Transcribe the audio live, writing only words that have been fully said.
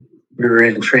we were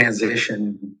in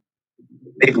transition,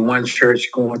 maybe one church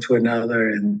going to another,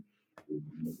 and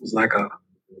it was like a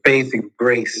faith and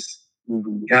grace.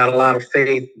 We got a lot of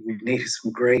faith. We needed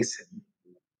some grace, and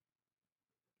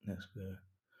That's good.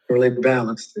 really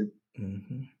balanced it.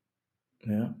 Hmm.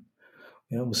 Yeah.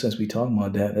 Yeah. Well, since we talking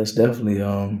about that, that's definitely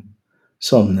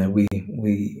something that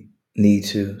we need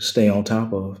to stay on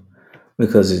top of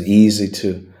because it's easy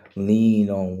to lean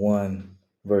on one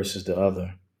versus the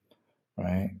other,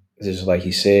 right? Just like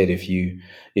he said, if you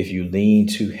lean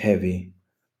too heavy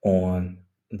on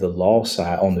the law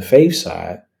side, on the faith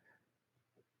side,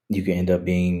 you can end up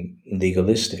being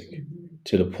legalistic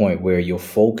to the point where your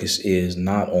focus is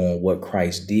not on what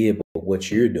Christ did, but what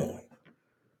you're doing.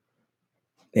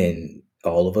 And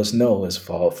all of us know as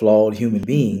flawed human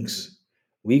beings,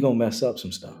 we gonna mess up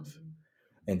some stuff.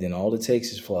 And then all it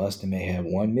takes is for us to may have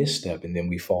one misstep and then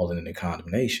we fall into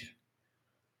condemnation.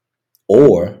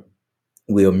 Or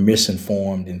we're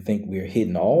misinformed and think we're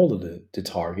hitting all of the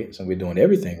targets and we're doing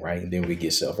everything right, and then we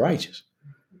get self-righteous.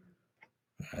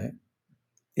 Right?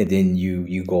 And then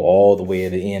you go all the way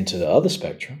at the end to the other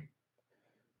spectrum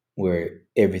where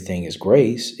everything is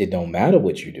grace, it don't matter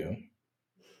what you do.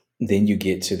 Then you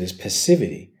get to this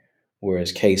passivity,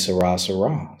 whereas K Sarah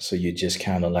Sarah. So you're just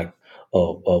kind of like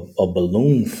a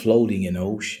balloon floating in the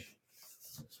ocean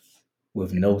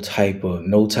with no type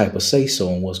of say so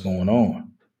on what's going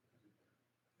on.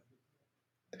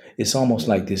 It's almost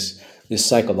like this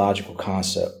psychological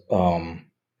concept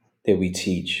that we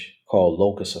teach called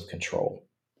locus of control.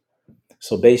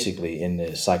 So basically, in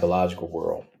the psychological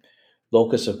world,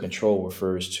 locus of control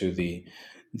refers to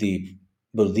the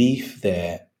belief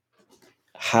that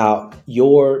how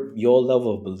your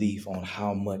level of belief on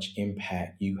how much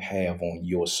impact you have on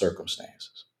your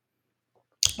circumstances.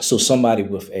 So somebody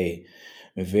with a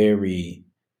very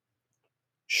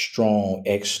strong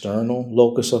external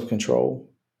locus of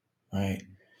control, right?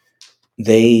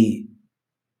 They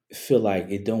feel like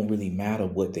it don't really matter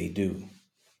what they do.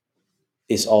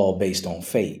 It's all based on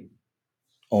fate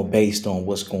or based on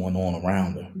what's going on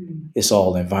around them. It's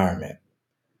all environment.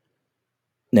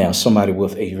 Now, somebody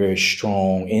with a very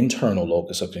strong internal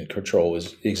locus of control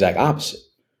is the exact opposite.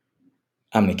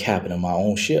 I'm the captain of my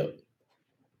own ship.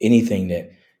 Anything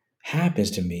that happens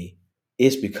to me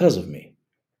is because of me,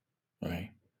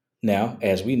 right? Now,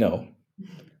 as we know,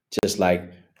 just like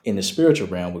in the spiritual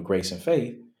realm with grace and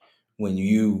faith, when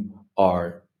you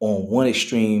are on one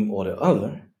extreme or the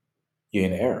other, you're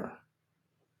in error.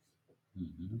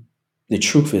 The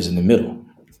truth is in the middle.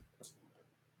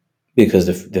 Because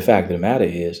the fact of the matter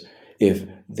is, if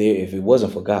it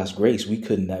wasn't for God's grace, we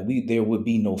couldn't there would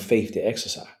be no faith to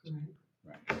exercise.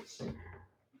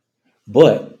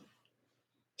 But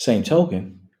same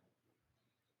token,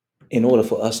 in order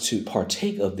for us to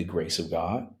partake of the grace of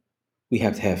God, we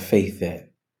have to have faith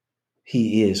that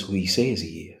He is who He says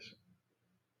He is.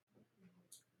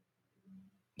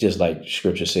 Just like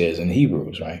Scripture says in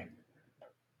Hebrews, right?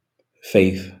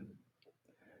 Faith.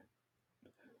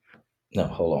 No,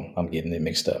 hold on, I'm getting it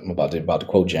mixed up. I'm about to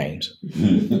quote James.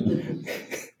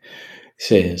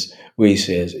 Says where he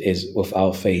says is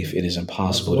without faith it is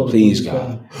impossible to please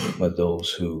God, but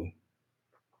those who.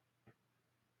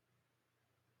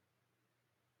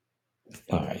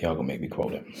 All right, y'all gonna make me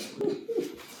quote it.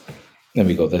 Let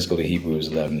me go. Let's go to Hebrews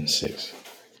 11:6.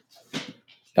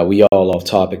 Now we all off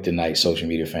topic tonight, social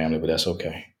media family, but that's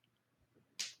okay.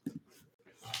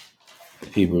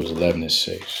 Hebrews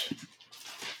 11:6.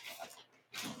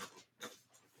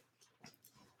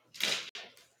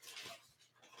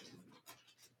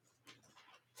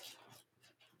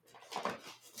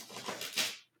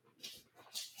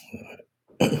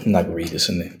 I'm not gonna read this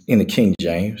in the King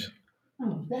James.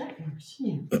 Oh, that verse,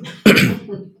 yeah.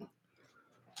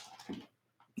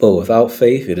 But without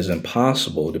faith it is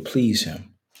impossible to please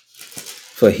him.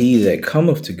 For he that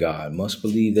cometh to God must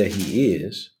believe that he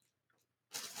is,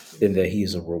 and that he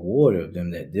is a rewarder of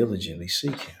them that diligently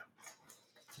seek him.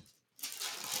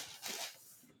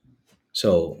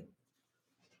 So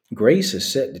grace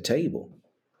has set the table,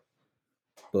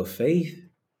 but faith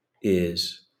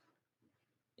is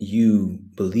you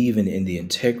believing in the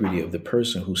integrity of the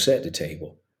person who set the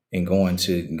table and going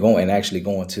to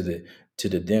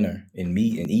the dinner and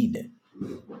meat and eating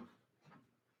it.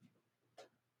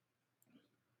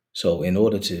 So in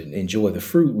order to enjoy the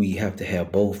fruit, we have to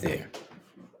have both there.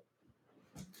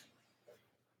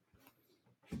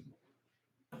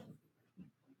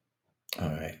 All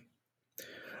right.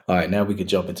 All right, now we could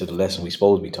jump into the lesson we're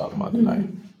supposed to be talking about tonight,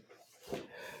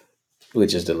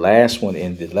 which is the last one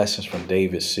in the Lessons from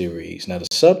David series. Now, the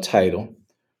subtitle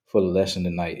for the lesson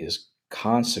tonight is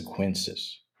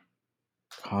Consequences.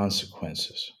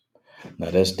 Consequences. Now,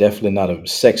 that's definitely not a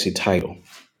sexy title,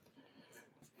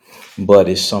 but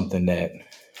it's something that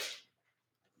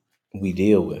we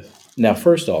deal with. Now,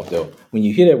 first off, though, when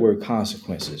you hear that word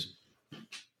consequences,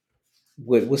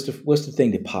 what's the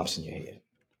thing that pops in your head?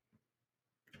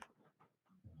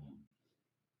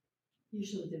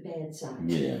 Usually the bad side.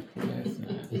 Yeah.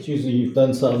 It's usually you've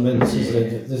done something, and this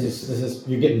is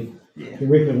you're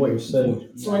reaping what you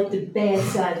sowed. It's like the bad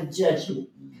side of judgment,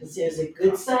 because there's a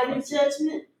good side of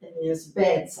judgment and there's a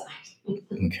bad side.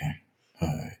 Okay. All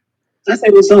right. I say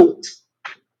results.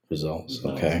 Results.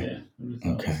 Okay.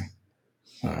 Yeah. Okay.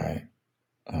 All right.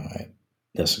 All right.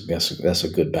 That's a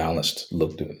good balanced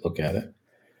look at it.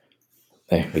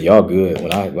 Hey, but y'all good.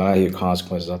 When I hear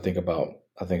consequences, I think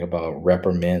about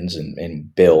reprimands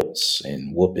and belts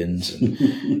and whoopings and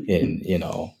and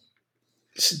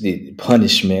the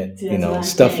punishment, See, that's what I'm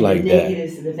stuff saying, like the that,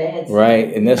 negatives to the bad side.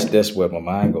 right? And that's where my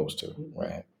mind goes to,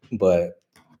 right? But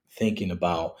thinking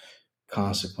about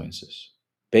consequences,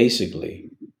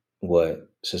 basically, what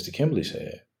Sister Kimberly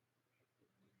said,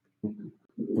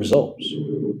 results.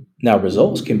 Now,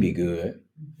 results can be good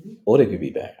or they could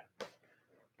be bad,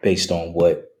 based on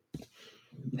what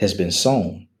has been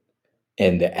sown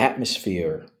and the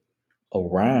atmosphere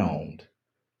around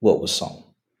what was sown,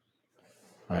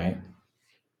 right?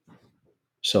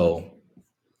 So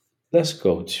let's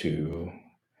go to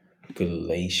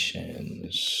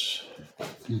Galatians.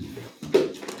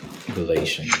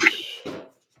 Galatians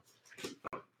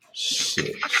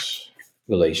 6.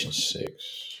 Galatians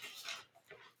 6.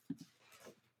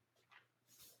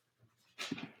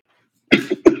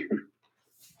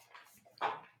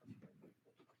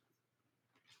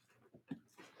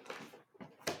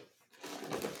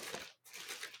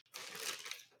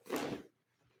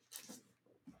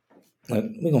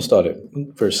 We're going to start at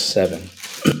verse 7.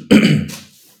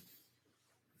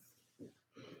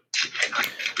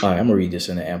 All right, I'm going to read this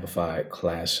in the Amplified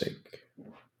Classic.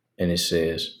 And it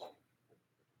says,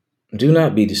 "Do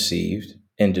not be deceived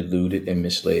and deluded and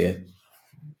misled.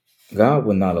 God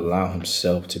will not allow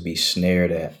himself to be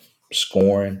snared at,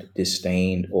 scorned,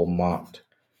 disdained, or mocked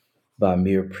by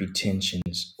mere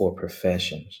pretensions or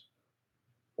professions,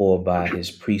 or by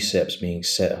his precepts being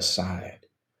set aside.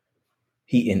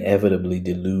 He inevitably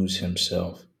deludes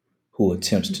himself who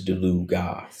attempts to delude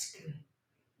God.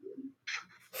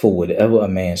 For whatever a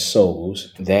man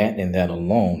sows, that and that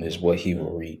alone is what he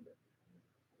will reap.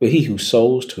 But he who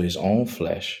sows to his own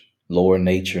flesh, lower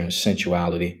nature and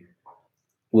sensuality,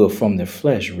 will from the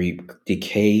flesh reap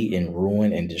decay and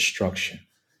ruin and destruction.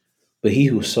 But he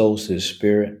who sows to the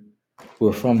Spirit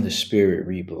will from the Spirit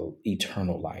reap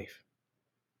eternal life."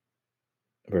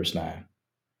 Verse 9.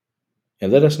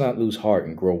 "And let us not lose heart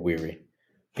and grow weary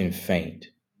and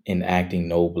faint in acting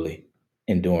nobly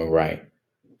and doing right.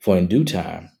 For in due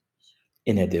time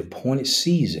and at the appointed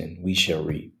season we shall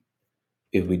reap,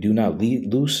 if we do not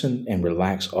loosen and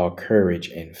relax our courage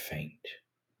and faint."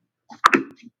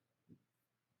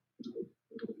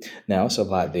 Now, it's a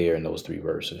lot there in those 3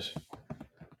 verses.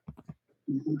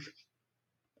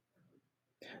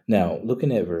 Now,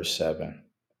 looking at verse 7,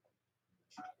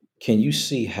 can you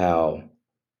see how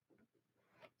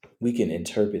we can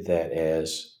interpret that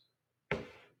as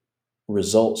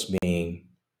results being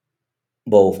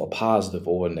both a positive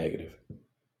or a negative,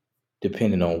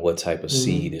 depending on what type of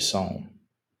seed is sown,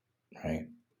 right?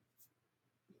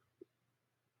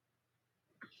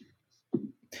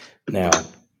 Now,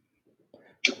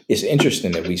 it's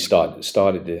interesting that we started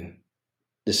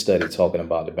the study talking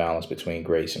about the balance between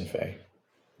grace and faith.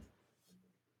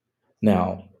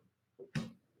 Now,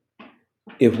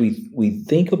 if we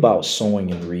think about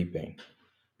sowing and reaping,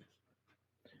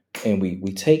 and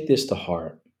we take this to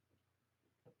heart,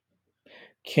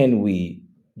 can we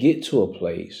get to a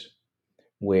place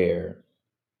where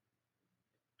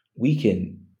we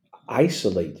can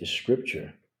isolate the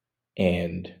scripture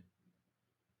and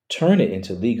turn it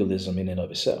into legalism in and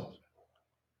of itself?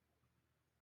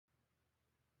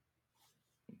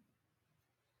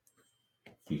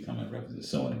 You come in reference to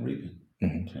sowing and reaping,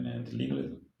 turn that into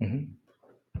legalism.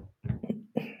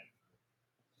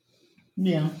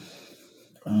 Yeah.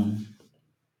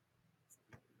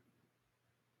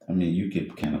 I mean, you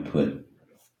could kind of put,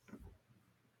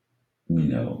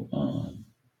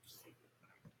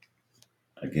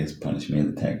 I guess punishment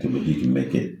is a tactic, but you can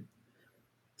make it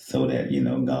so that,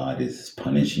 God is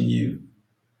punishing you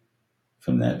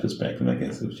from that perspective. I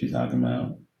guess is what you're talking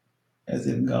about. As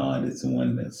if God is the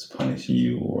one that's punishing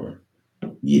you or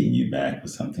getting you back for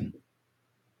something.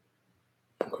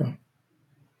 Okay.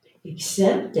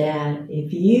 Except that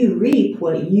if you reap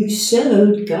what you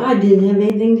sowed, God didn't have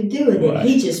anything to do with it. Right.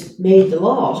 He just made the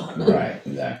law. Right,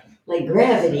 exactly. like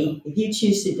gravity. If you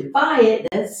choose to defy it,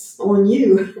 that's on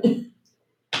you.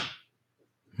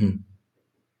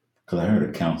 Because I heard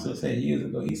a counselor say years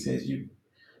ago, he said you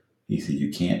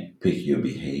can't pick your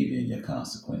behavior and your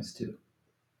consequence too.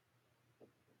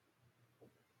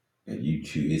 If you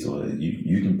choose, or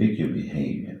you can pick your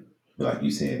behavior. But like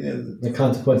you said, The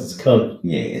consequences come.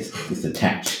 Yeah, it's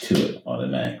attached to it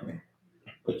automatically.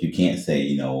 But you can't say,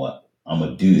 you know what, I'm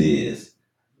gonna do this,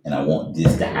 and I want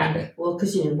this to happen. Well,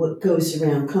 because what goes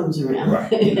around comes around.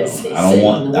 Right. You know,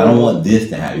 I don't want this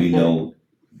to happen. You know,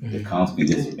 the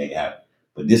consequences this may happen,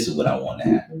 but this is what I want to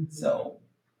happen. So,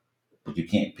 but you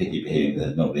can't pick your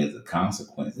behavior because there's a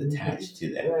consequence attached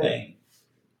to that thing.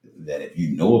 That if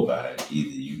you know about it,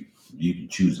 either you can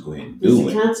choose to go ahead and do it.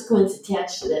 There's a consequence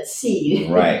attached to that seed.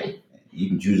 Right. You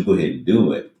can choose to go ahead and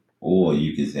do it, or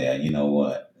you can say, you know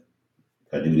what,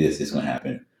 if I do this, it's gonna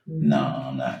happen. No,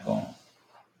 I'm not going.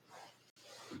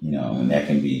 You know, and that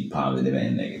can be positive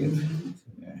and negative.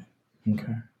 Yeah.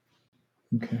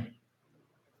 Okay.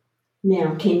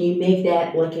 Now, can you make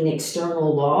that like an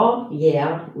external law?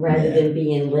 Yeah. Rather than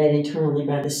being led internally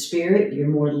by the Spirit, you're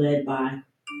more led by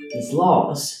these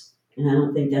laws. And I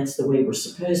don't think that's the way we're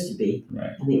supposed to be.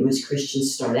 Right. I think most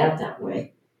Christians start out that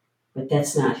way. But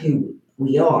that's not who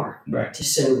we are, Right. to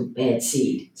sow bad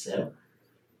seed. So.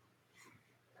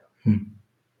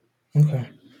 Okay.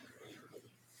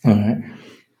 All right.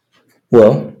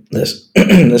 Well, let's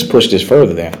push this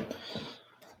further then.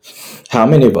 How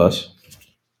many of us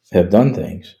have done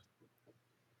things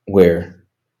where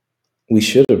we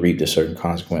should have reaped a certain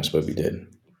consequence, but we didn't?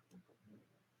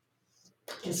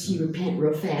 Because you repent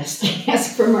real fast.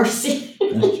 Ask for mercy.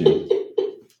 That's true.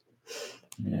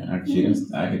 Yeah, I get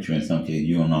you in some cases.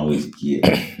 You don't always get,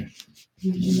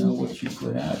 what you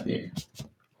put out there.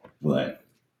 But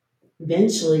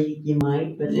eventually you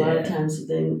might, but a lot of times it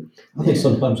didn't. I think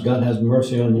sometimes God has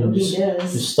mercy on you. He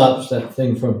does. Just stops that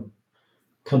thing from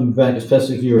coming back,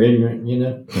 especially if you're ignorant,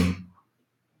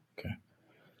 Okay.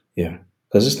 Yeah.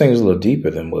 Because this thing is a little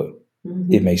deeper than what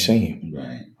it may seem.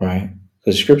 Right. Right?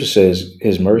 Because the scripture says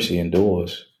his mercy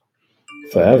endures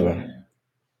forever.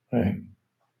 Right?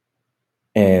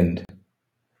 And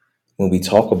when we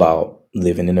talk about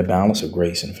living in the balance of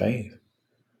grace and faith,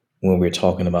 when we're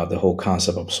talking about the whole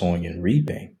concept of sowing and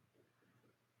reaping,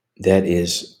 that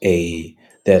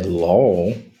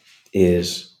law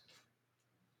is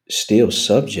still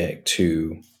subject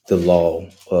to the law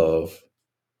of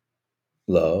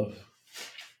love,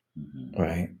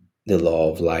 right? The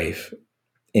law of life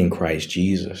in Christ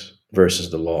Jesus versus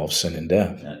the law of sin and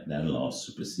death. That law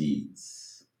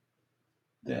supersedes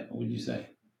that, would you say?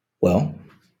 Well,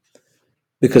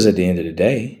 because at the end of the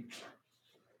day,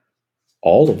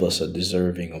 all of us are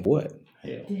deserving of what?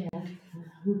 Hell. Yeah.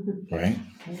 Right?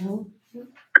 Hell.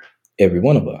 Every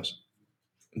one of us,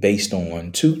 based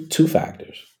on two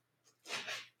factors.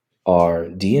 Our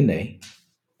DNA,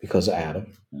 because of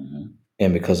Adam,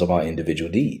 and because of our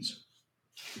individual deeds.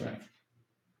 Right.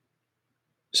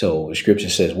 So the scripture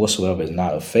says, whatsoever is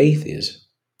not of faith is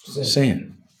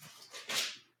sin.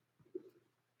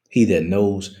 He that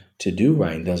knows to do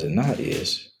right and does it not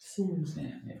is Sin.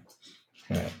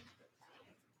 Yeah. Right.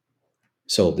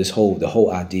 So the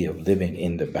whole idea of living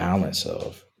in the balance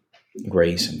of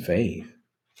grace and faith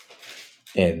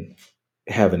and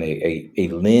having a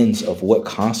lens of what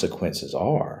consequences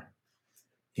are,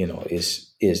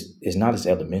 is not as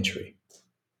elementary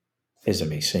as it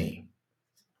may seem.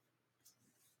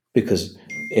 Because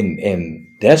and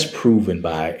that's proven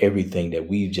by everything that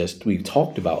we've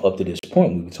talked about up to this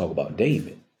point when we talk about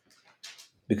David.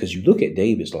 Because you look at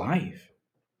David's life,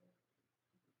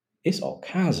 it's all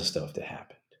kinds of stuff that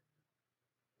happened.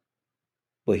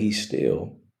 But he's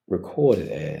still recorded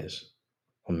as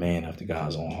a man after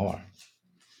God's own heart.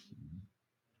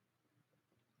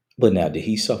 But now, did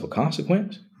he suffer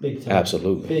consequence? Big time.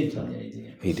 Absolutely. Big time.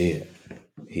 He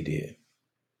did.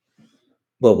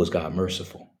 But was God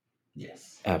merciful?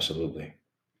 Yes. Absolutely.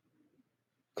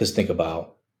 Because think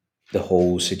about the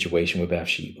whole situation with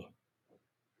Bathsheba.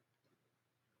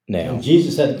 Now, And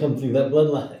Jesus had to come through that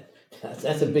bloodline.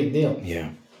 That's a big deal.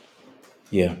 Yeah.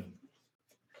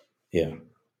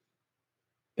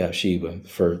 Bathsheba,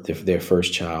 their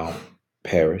first child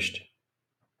perished,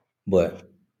 but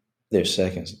their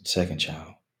second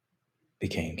child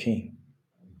became king,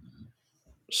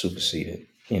 superseded,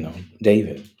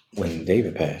 David when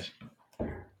David passed.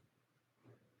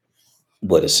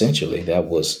 But essentially, that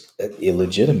was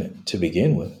illegitimate to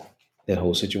begin with, that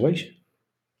whole situation.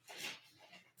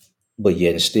 But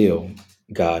yet and still,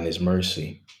 God in his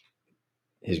mercy,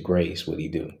 his grace, what he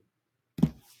do?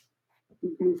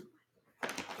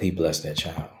 He blessed that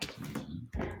child.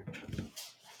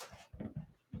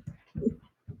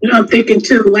 I'm thinking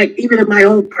too, like even in my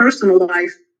own personal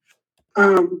life,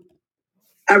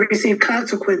 I receive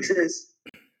consequences.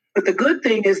 But the good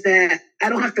thing is that I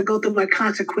don't have to go through my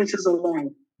consequences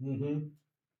alone. Mm-hmm.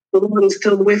 The Lord is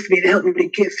still with me to help me to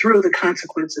get through the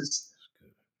consequences.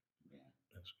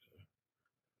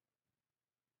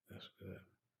 That's good.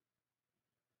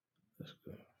 That's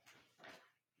good.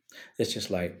 It's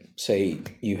just like, say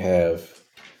you have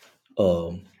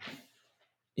a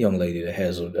young lady that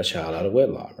has a child out of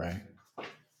wedlock, right?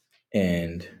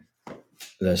 And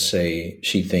let's say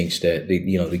she thinks that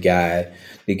the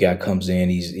guy comes in,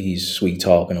 he's sweet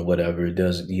talking or whatever,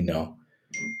 does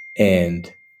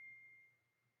and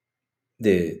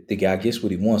the guy gets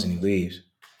what he wants and he leaves,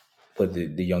 but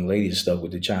the young lady is stuck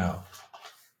with the child.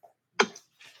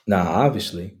 Now,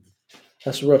 obviously,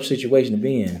 that's a rough situation to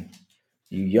be in.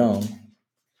 You young,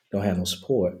 don't have no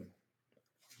support,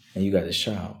 and you got this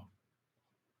child.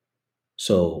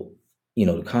 So,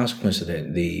 the consequence of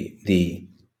that, the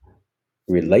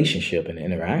relationship and the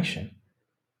interaction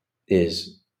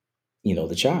is,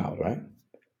 the child, right?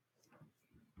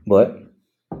 But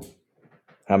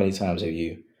how many times have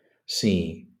you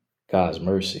seen God's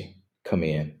mercy come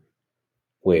in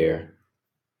where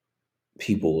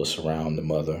people will surround the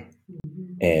mother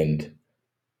and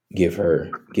give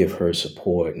her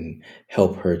support and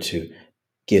help her to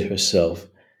get herself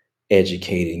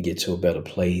educated and get to a better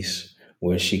place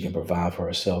where she can provide for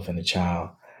herself and the child.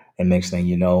 And next thing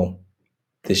you know,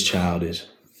 this child is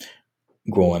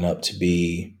growing up to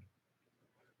be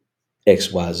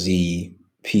XYZ,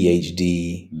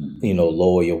 PhD,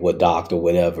 lawyer, what doctor,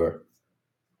 whatever,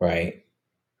 right?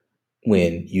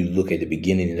 When you look at the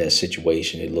beginning of that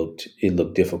situation, it looked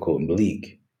difficult and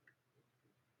bleak.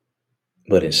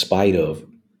 But in spite of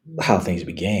how things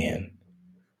began,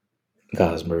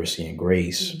 God's mercy and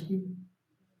grace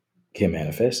can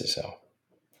manifest itself.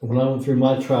 When I went through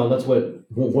my trial, that's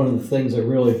one of the things that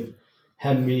really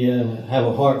had me have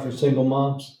a heart for single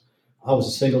moms. I was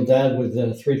a single dad with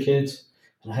 3 kids,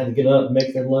 and I had to get up,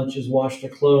 make their lunches, wash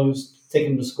their clothes, take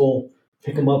them to school,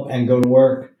 pick them up, and go to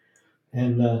work.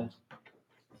 And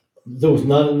there was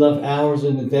not enough hours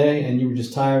in the day, and you were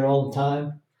just tired all the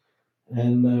time.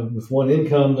 And with one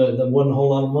income, that wasn't a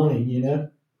whole lot of money,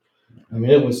 I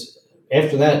mean, it was,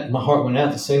 after that, my heart went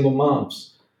out to single moms.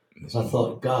 Because I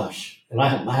thought, gosh, and I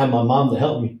had my mom to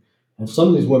help me. And some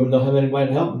of these women don't have anybody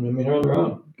to help them. I mean, they're on their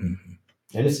own. Mm-hmm.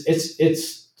 And it's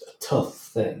a tough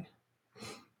thing.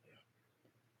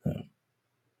 Yeah.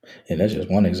 And that's just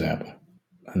one example.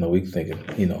 I know we can think of,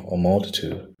 a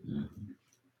multitude.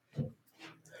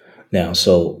 Now,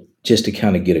 so just to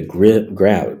kind of get a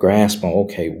grasp on,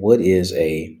 okay,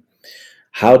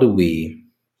 how do we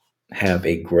have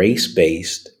a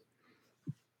grace-based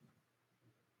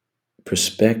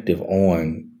perspective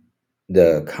on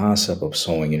the concept of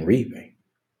sowing and reaping?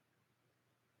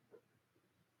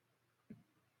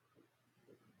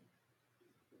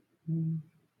 I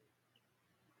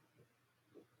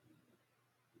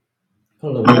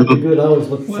don't know. When I do good, I always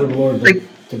look for the Lord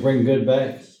to bring good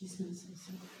back.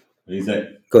 What is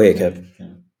that? Go ahead,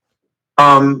 Kevin.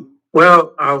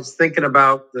 Well, I was thinking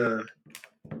about the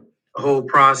whole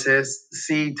process,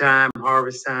 seed time,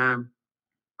 harvest time,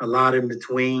 a lot in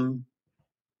between.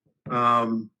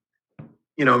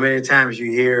 Many times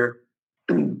you hear,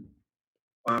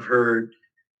 I've heard,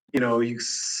 you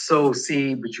sow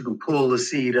seed, but you can pull the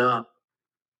seed up,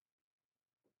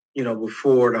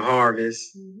 before the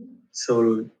harvest. Mm-hmm.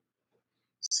 So the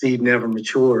seed never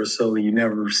matures, so you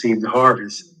never receive the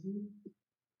harvest. Mm-hmm.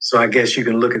 So I guess you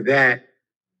can look at that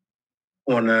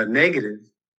on a negative.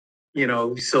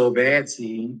 You sow bad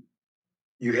seed,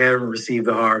 you haven't received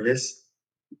the harvest.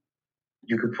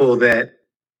 You could pull that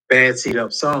bad seed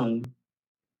up sown.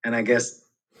 And I guess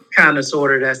kind of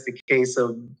sort of that's the case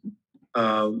of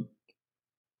the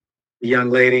young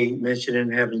lady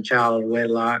mentioning having a child out of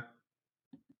wedlock.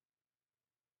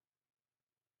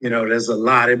 There's a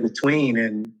lot in between,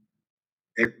 and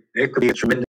it could be a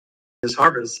tremendous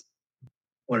harvest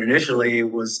when initially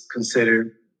it was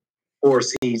considered poor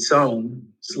seed sown,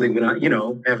 sleeping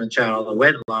on, having a child out of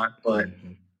wedlock. But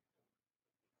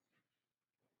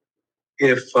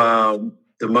if the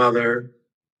mother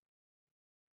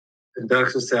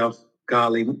conducts herself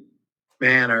godly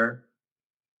manner,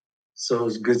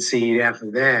 sows good seed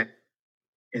after that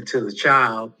into the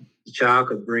child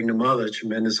could bring the mother a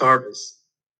tremendous harvest.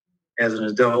 As an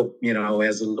adult,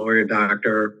 as a lawyer,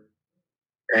 doctor,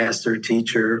 pastor,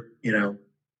 teacher,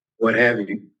 what have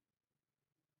you.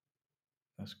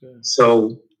 That's good.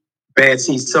 So bad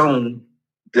seed sown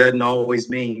doesn't always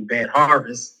mean bad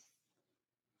harvest.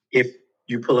 If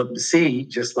you pull up the seed,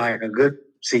 just like a good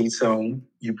seed sown,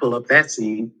 you pull up that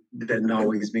seed, it doesn't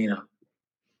always mean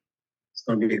it's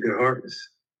going to be a good harvest.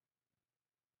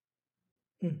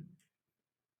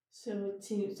 So it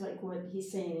seems like what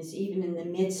he's saying is even in the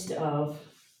midst of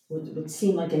what would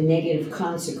seem like a negative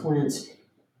consequence,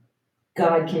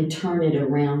 God can turn it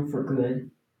around for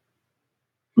good.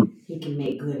 He can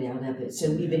make good out of it. So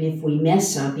even if we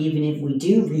mess up, even if we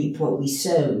do reap what we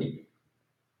sowed,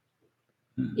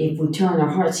 if we turn our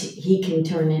hearts, he can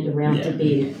turn it around to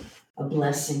be a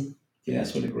blessing. Yeah,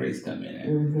 that's where the grace come in at.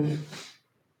 Mm-hmm.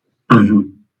 Mm-hmm.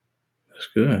 That's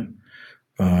good.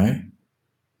 All right.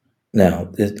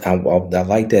 Now, I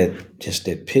like that, just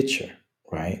that picture,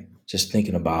 right? Just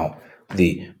thinking about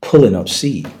the pulling up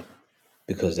seed,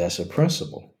 because that's a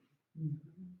principle.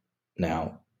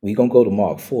 Now, we're going to go to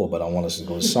Mark 4, but I want us to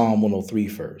go to Psalm 103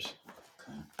 first.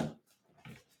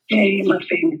 Yeah, my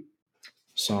favorite.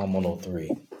 Psalm 103.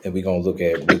 And we're going to look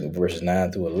at verses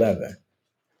 9 through 11.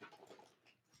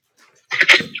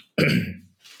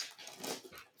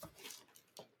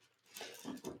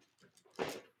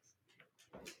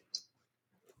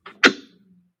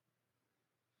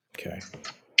 Okay.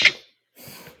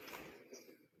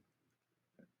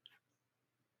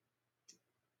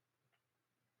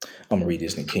 I'm going to read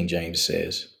this in King James.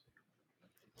 Says,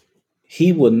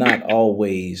 he will not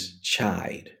always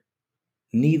chide,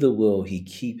 neither will he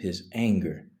keep his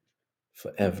anger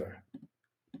forever.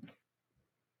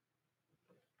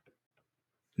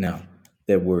 Now,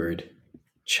 that word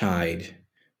chide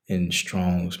in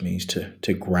Strong's means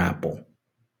to grapple,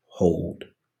 hold.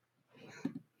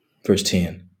 Verse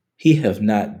 10, he have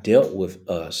not dealt with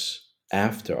us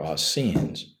after our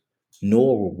sins,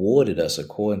 nor rewarded us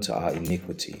according to our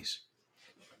iniquities.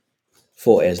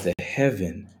 For as the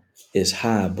heaven is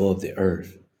high above the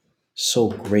earth, so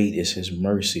great is his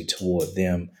mercy toward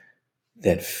them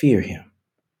that fear him.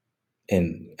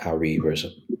 And I'll read verse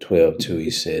 12 too.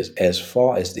 He says, as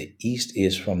far as the east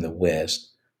is from the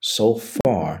west, so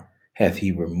far hath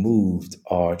he removed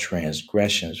our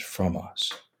transgressions from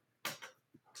us.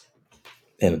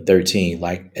 And 13,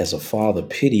 like as a father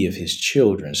pitieth his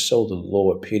children, so the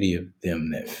Lord pitieth them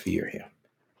that fear him.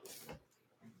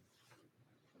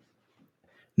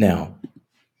 Now,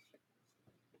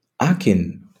 I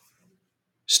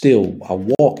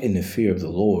walk in the fear of the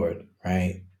Lord,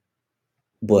 right?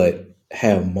 But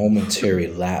have momentary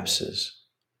lapses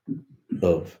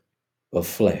of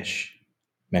flesh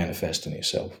manifesting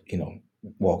itself,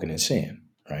 walking in sin,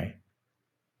 right?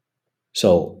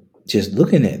 So just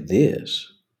looking at this,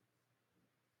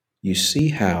 you see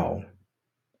how,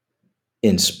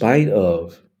 in spite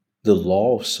of the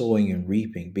law of sowing and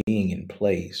reaping being in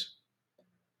place,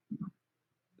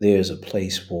 there's a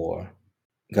place for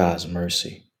God's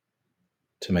mercy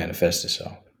to manifest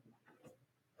itself,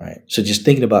 right? So just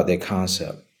thinking about that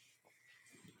concept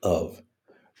of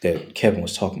that Kevin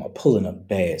was talking about, pulling up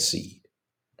bad seed,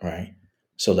 right?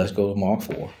 So let's go to Mark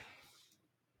 4.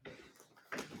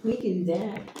 We do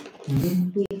that.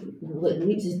 Mm-hmm. What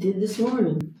we just did this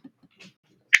morning,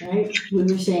 right? We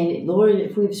were saying, Lord,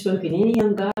 if we've spoken any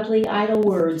ungodly, idle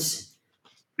words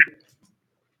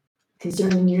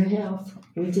concerning your health,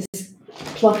 we just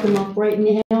pluck them up right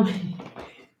now,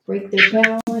 break their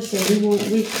power, so we won't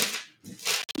reap.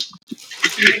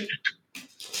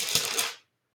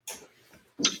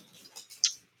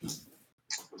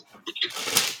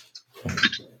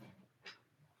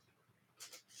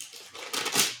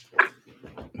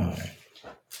 All right.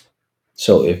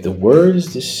 So if the word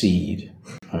is the seed,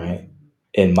 all right,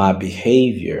 and my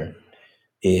behavior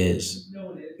is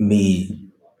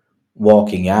me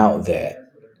walking out that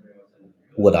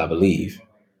what I believe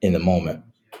in the moment,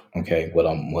 okay, what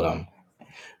I'm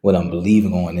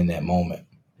believing on in that moment,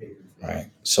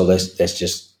 right? So let's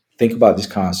just think about this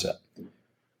concept.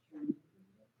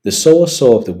 The sower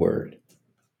soweth the word,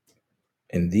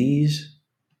 and these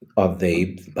are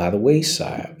they by the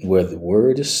wayside where the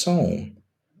word is sown.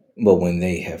 But when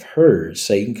they have heard,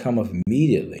 Satan cometh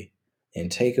immediately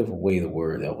and taketh away the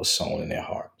word that was sown in their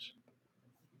hearts.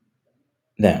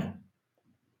 Now,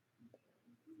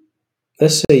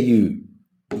 let's say you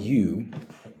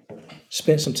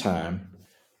spent some time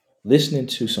listening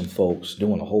to some folks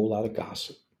doing a whole lot of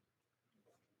gossip.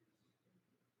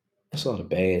 That's a lot of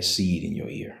bad seed in your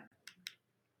ear,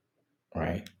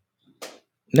 right?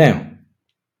 Now,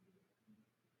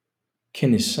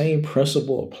 can the same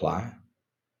principle apply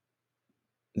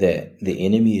that the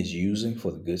enemy is using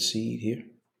for the good seed here?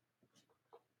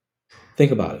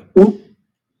 Think about it.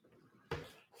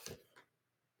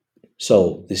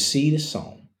 So the seed is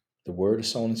sown, the word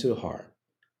is sown into the heart.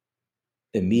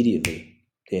 Immediately,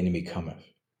 the enemy cometh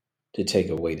to take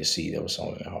away the seed that was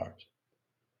sown in their hearts.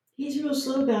 He's real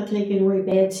slow about taking away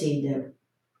bad seed, though.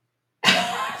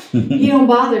 He don't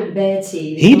bother the bad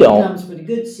seed. He It don't. comes for the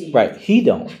good seed. Right. He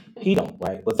don't.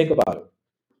 Right. But think about it.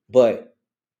 But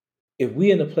if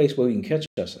we're in a place where we can catch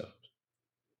ourselves,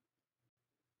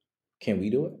 can we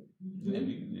do it?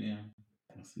 Yeah,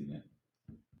 I see that.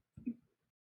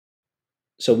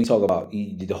 So we talk about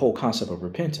the whole concept of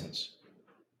repentance.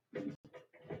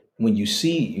 When you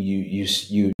see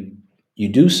you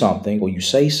do something or you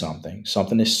say something,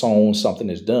 something is sown, something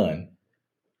is done.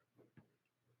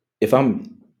 If I'm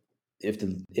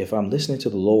listening to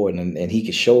the Lord and He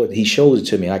can show it, He shows it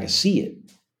to me, and I can see it,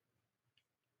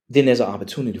 then there's an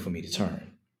opportunity for me to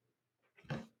turn.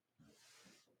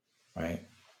 Right?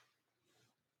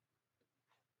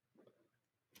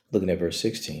 Looking at verse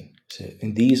 16, it says,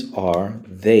 and these are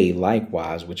they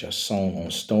likewise which are sown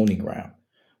on stony ground,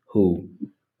 who,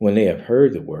 when they have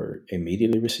heard the word,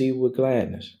 immediately receive with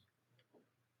gladness,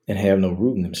 and have no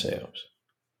root in themselves,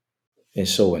 and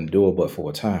so endure but for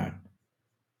a time.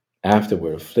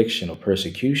 Afterward, affliction or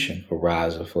persecution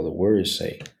arises for the word's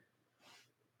sake.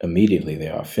 Immediately they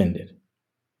are offended.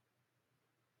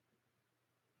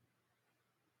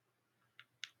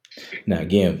 Now,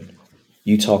 again,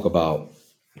 you talk about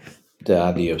the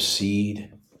idea of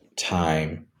seed,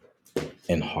 time,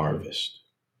 and harvest.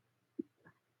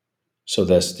 So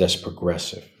that's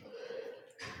progressive.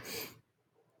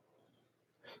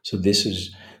 So this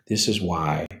is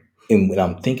why, and when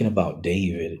I'm thinking about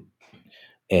David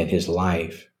and his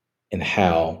life and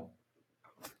how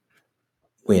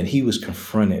when he was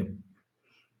confronted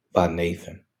by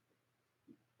Nathan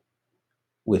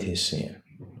with his sin,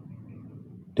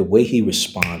 the way he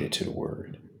responded to the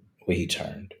word, the way he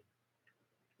turned,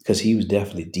 because he was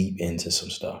definitely deep into some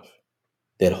stuff.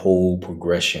 That whole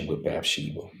progression with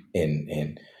Bathsheba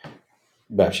and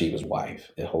Bathsheba's wife,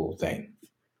 that whole thing.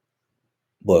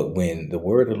 But when the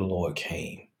word of the Lord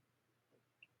came,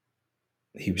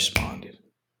 he responded.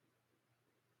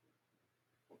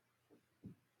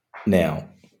 Now,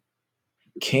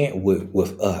 can't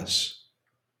with us,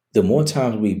 the more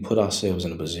times we put ourselves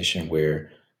in a position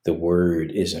where the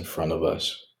word is in front of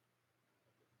us,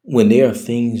 when there are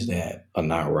things that are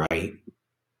not right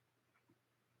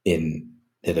in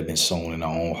that have been sown in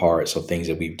our own hearts or things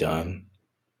that we've done,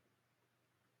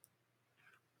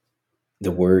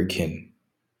 the word can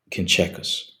check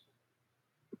us.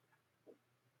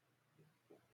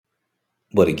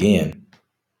 But again,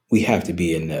 we have to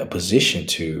be in a position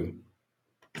to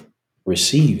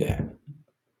receive that.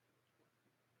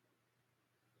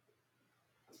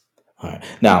 All right.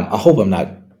 Now, I hope I'm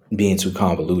not being too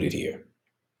convoluted here,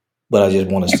 but I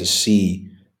just want us to see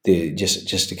the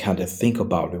just to kind of think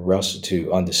about the rest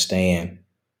to understand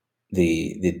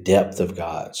the depth of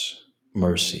God's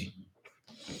mercy,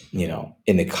 in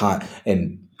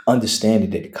and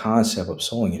understanding that the concept of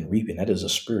sowing and reaping, that is a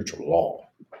spiritual law.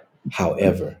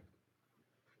 However,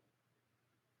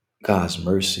 God's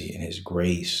mercy and His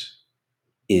grace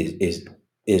is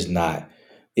not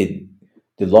it.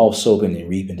 The law of sowing and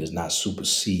reaping does not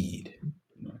supersede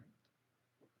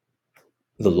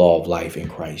the law of life in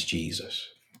Christ Jesus.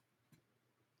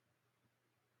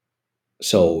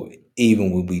 So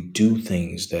even when we do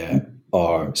things that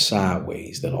are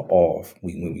sideways, that are off,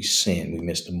 when we sin, we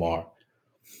miss the mark,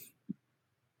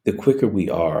 the quicker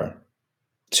we are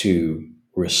to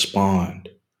respond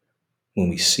when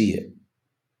we see it,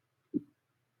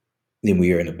 then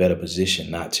we are in a better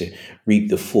position not to reap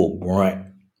the full brunt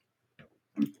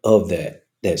of that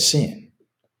sin.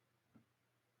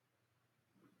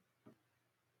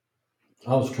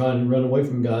 I was trying to run away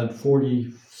from God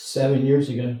 47 years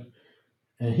ago,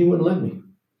 and He wouldn't let me.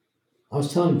 I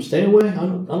was telling Him, stay away. I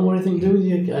don't want anything to do with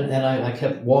you. And I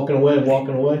kept walking away,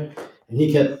 and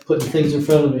He kept putting things in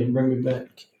front of me and bring me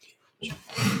back.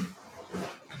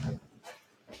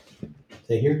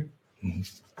 Stay here.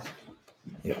 Mhm.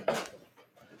 Yeah.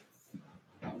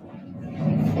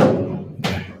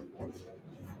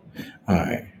 All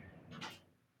right.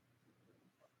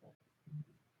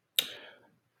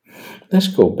 Let's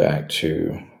go back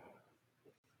to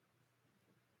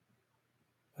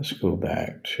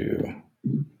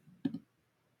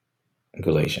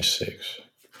Galatians 6.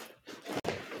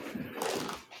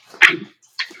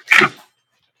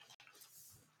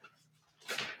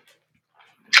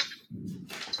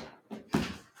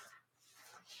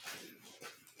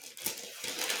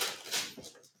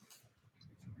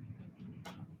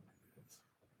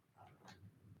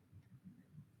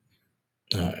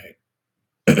 All right.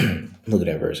 Look at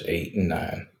that verse 8 and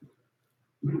 9.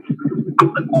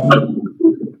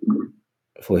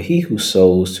 For he who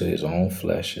sows to his own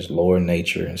flesh is lower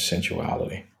nature and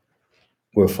sensuality.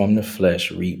 will from the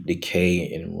flesh reap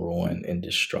decay and ruin and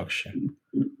destruction.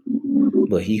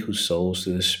 But he who sows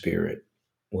to the Spirit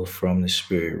will from the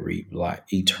Spirit reap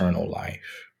eternal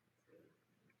life.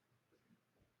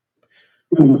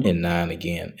 And 9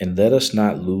 again. And let us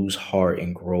not lose heart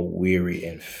and grow weary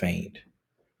and faint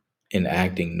in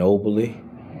acting nobly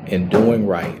and doing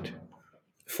right.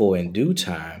 For in due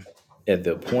time, at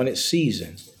the appointed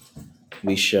season,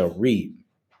 we shall reap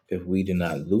if we do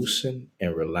not loosen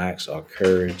and relax our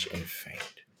courage and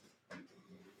faint.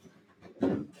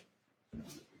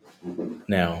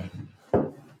 Now,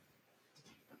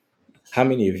 how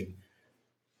many of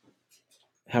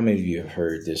you have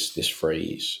heard this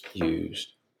phrase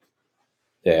used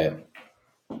that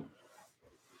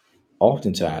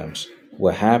oftentimes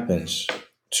what happens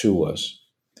to us,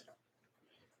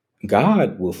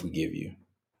 God will forgive you,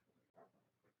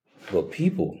 but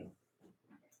people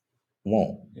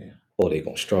won't, or they're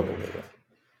gonna struggle with it.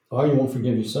 Or you won't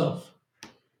forgive yourself.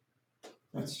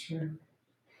 That's true.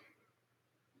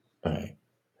 All right.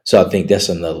 So I think that's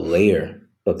another layer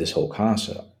of this whole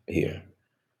concept here,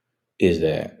 is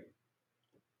that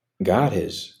God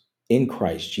has, in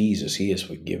Christ Jesus, He has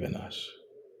forgiven us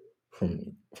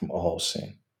from all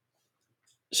sin.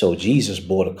 So Jesus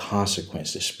bore the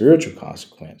consequence, the spiritual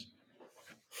consequence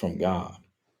from God.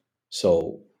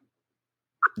 So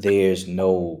there's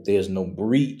no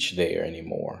breach there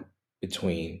anymore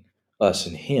between us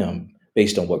and Him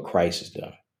based on what Christ has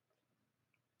done.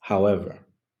 However,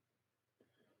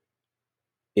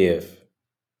 if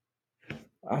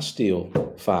I steal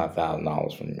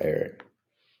 $5,000 from Eric,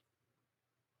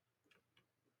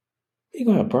 he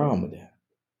gonna have a problem with that,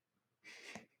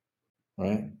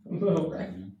 right? Right.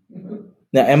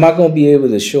 Now, am I gonna be able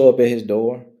to show up at his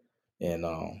door and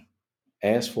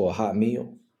ask for a hot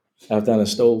meal after I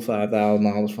stole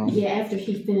 $5,000 from him? Yeah, after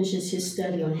he finishes his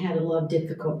study on how to love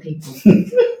difficult people.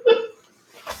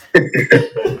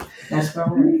 That's all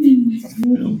right.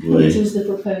 Which is the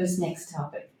proposed next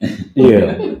topic.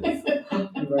 Yeah.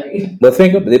 Right. But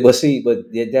think of it. But see,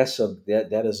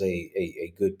 that is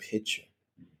a good picture,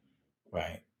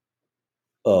 right?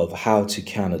 Of how to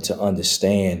kind of to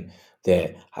understand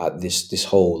that how this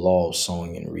whole law of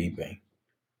sowing and reaping,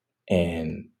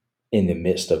 and in the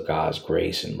midst of God's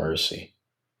grace and mercy,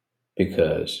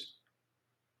 because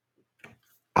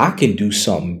I can do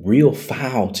something real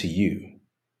foul to you.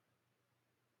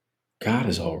 God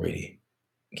has already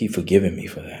forgiven me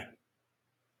for that.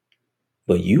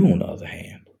 But you, on the other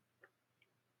hand,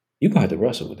 you're gonna have to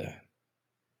wrestle with that,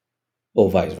 or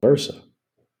vice versa.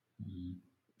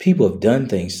 People have done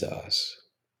things to us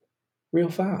real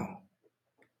foul.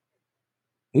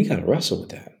 We got to wrestle with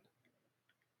that.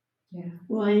 Yeah.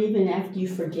 Well, and even after you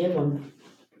forgive them,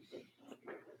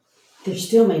 there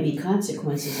still may be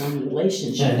consequences on the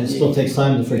relationship. And it still takes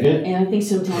time to forget. And I think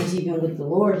sometimes even with the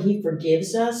Lord, He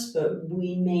forgives us, but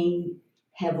we may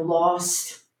have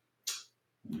lost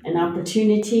an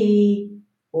opportunity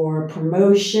or a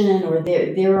promotion, or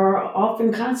there are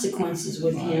often consequences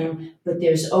with Him, but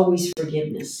there's always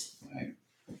forgiveness.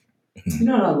 You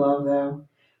know what I love though?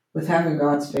 With having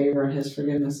God's favor and His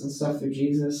forgiveness and stuff through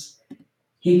Jesus,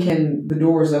 the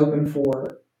door is open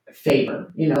for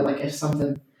favor. You know, like if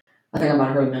something, I think I might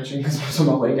have heard mentioned because I was on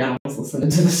my way down, I was listening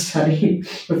to the study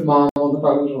with Mom on the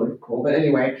phone, it was really cool. But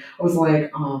anyway, I was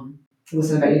like,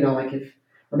 listening about, you know, like if,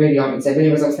 or maybe y'all can say, but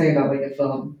anyways, I was thinking about like if,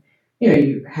 you know,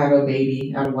 you have a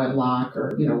baby out of wedlock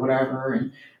or, you know, whatever,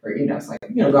 and, or, you know, it's like,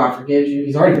 you know, God forgives you,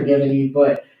 He's already forgiven you,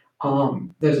 but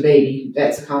there's a baby,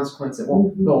 that's a consequence that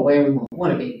won't go away. We won't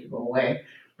want a baby to go away.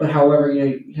 But however, you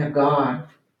know, you have God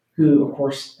who, of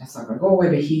course, that's not going to go away,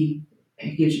 but He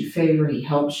gives you favor, He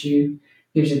helps you,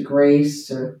 gives you the grace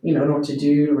to, you know what to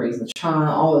do to raise the child,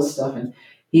 all this stuff. And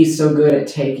He's so good at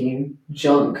taking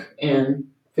junk and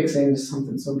fixing into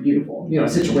something so beautiful, you know, a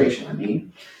situation, I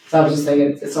mean. So I was just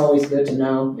thinking, it's always good to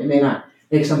know it may not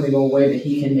make something go away, but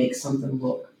He can make something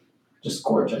look just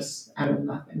gorgeous out of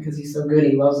nothing because He's so good.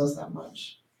 He loves us that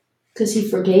much. Because He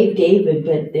forgave David,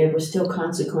 but there were still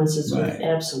consequences with Right.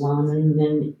 Absalom, and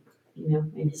then, you know,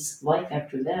 in his life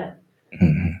after that.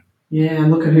 Mm-hmm. Yeah,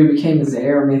 and look at who became his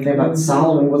heir. I mean, think about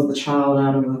Solomon was the child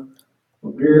out of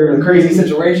a crazy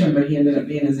situation, but he ended up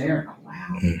being his heir. Oh,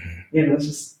 wow. Mm-hmm. You know, it's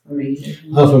just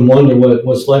amazing. I often wonder what it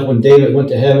was like when David went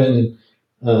to heaven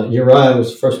and Uriah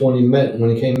was the first one he met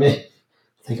when he came in.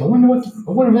 I think, I wonder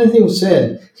if anything was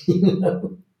said. You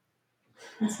know?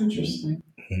 That's interesting.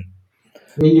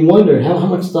 I mean, you wonder how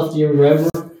much stuff do you remember,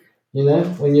 you know,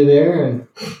 when you're there, and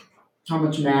How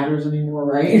much matters anymore,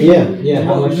 right? yeah,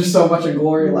 how Well, much. there's just so much in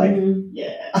glory, like, Mhm.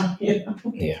 yeah. You know?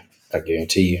 Yeah, I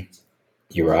guarantee you,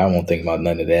 You're right. I won't think about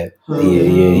none of that. Huh.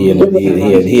 He in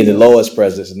the Lord's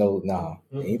presence. No,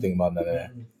 ain't thinking about none of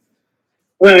that.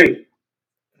 Right.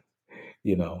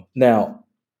 Now,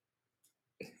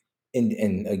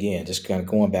 and again, just kind of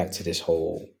going back to this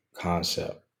whole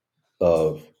concept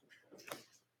of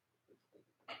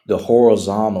the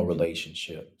horizontal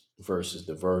relationship versus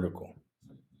the vertical,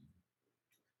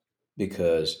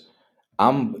 because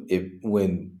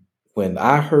when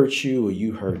I hurt you or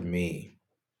you hurt me,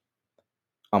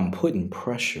 I'm putting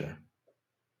pressure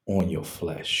on your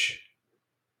flesh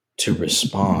to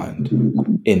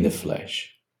respond in the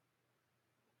flesh.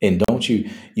 And don't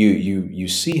you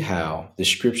see how the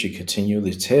scripture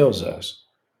continually tells us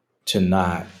to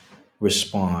not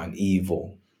respond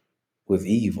evil with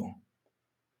evil.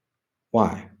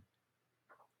 Why?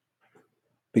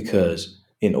 Because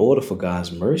in order for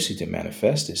God's mercy to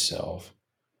manifest itself,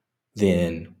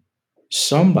 then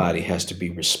somebody has to be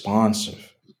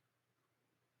responsive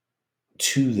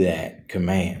to that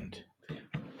command.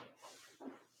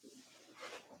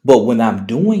 But when I'm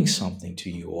doing something to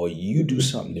you or you do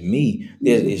something to me,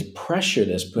 there is pressure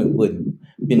that's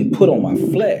been put on my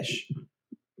flesh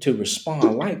to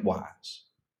respond likewise.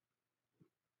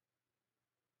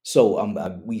 So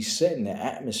we set in the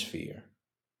atmosphere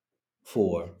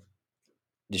for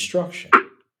destruction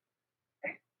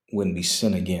when we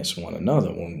sin against one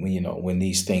another, when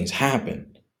these things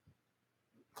happen.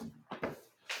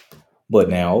 But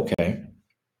now, okay,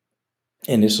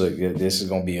 and this is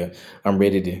going to be I'm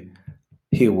ready to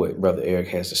hear what Brother Eric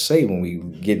has to say when we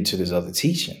get into this other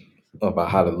teaching about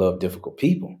how to love difficult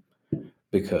people.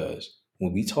 Because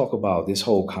when we talk about this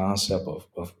whole concept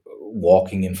of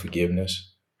walking in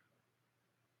forgiveness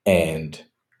and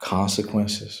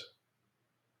consequences,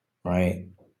 right?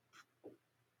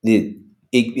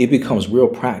 It becomes real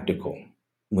practical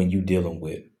when you're dealing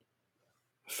with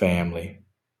family,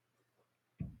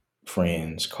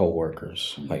 friends,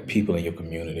 co-workers, like people in your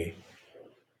community,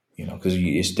 because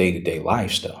it's day-to-day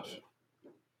life stuff.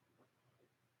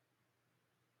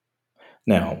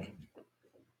 Now,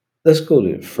 let's go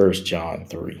to 1 John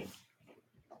 3.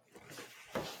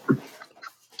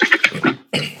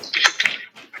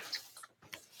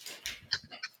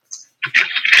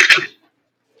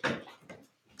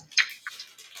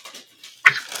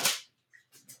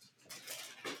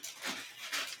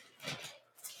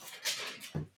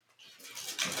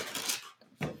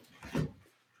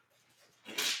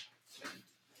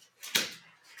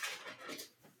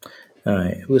 All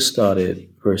right, we'll start at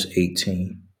verse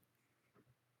 18.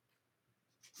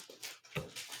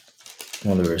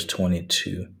 On to verse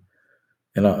 22.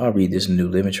 And I'll read this New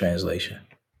Living Translation.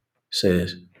 It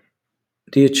says,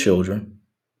 "Dear children,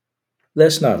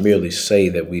 let's not merely say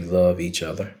that we love each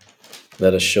other.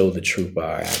 Let us show the truth by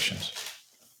our actions.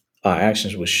 Our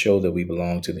actions will show that we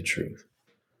belong to the truth.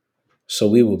 So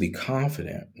we will be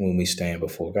confident when we stand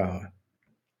before God.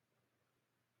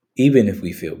 Even if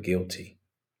we feel guilty,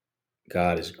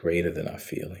 God is greater than our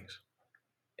feelings.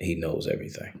 He knows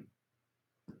everything.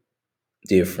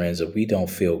 Dear friends, if we don't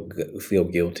feel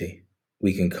guilty,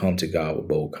 we can come to God with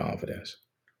bold confidence.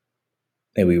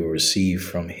 And we will receive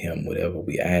from him whatever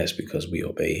we ask because we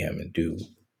obey him and do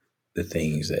the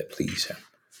things that please him."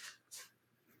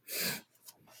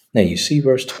 Now you see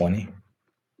verse 20.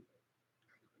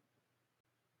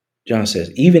 John says,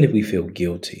 even if we feel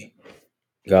guilty,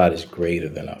 God is greater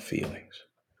than our feelings.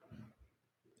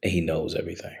 And he knows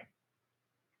everything.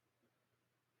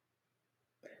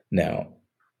 Now,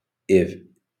 if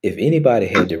anybody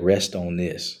had to rest on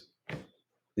this,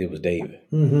 it was David.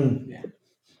 Mm-hmm. Yeah.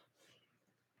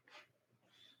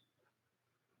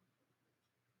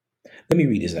 Let me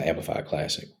read this in the Amplified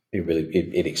Classic.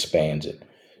 It expands it.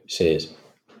 It says,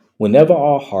 "Whenever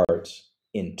our hearts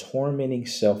in tormenting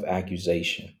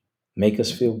self-accusation make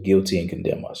us feel guilty and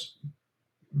condemn us,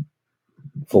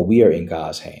 for we are in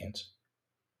God's hands.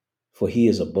 For he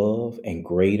is above and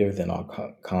greater than our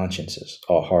consciences,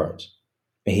 our hearts.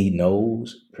 And he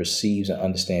knows, perceives, and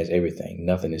understands everything.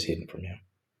 Nothing is hidden from him."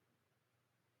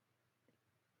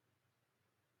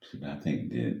 I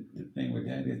think the thing with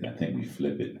that is I think we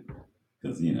flip it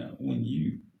because when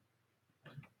you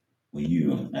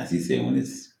as he said when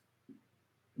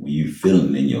you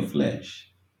feeling in your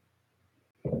flesh,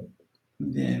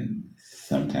 then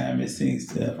sometimes it seems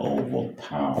to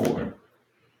overpower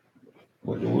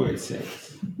what the word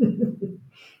says.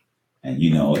 And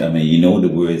what the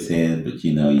word says, but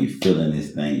you feeling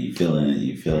this thing, you feeling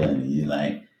it, and you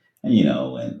like, and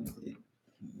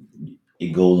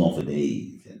it goes on for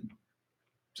days and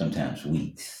sometimes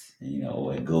weeks,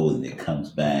 or it goes and it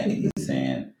comes back, and you're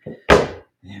saying,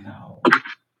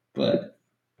 but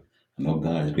I know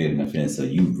God is feeling my feelings. So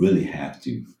you really have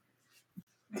to,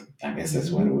 I guess that's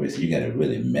one of the words, you got to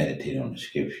really meditate on the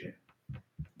scripture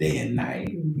day and night,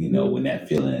 you know, when that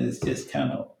feeling is just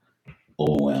kind of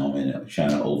overwhelming, trying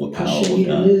to overpower. Pushing you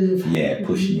to move. Yeah,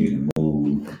 pushing you to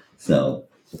move. So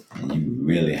you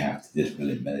really have to just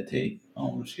really meditate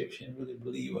on the scripture and really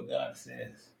believe what God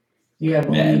says. You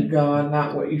gotta believe God,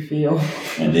 not what you feel.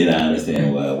 And then I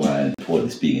understand why it's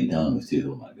important to speak in tongues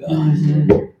too. Oh my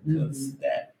God. Because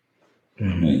that, I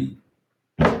mean,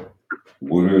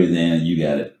 words in, you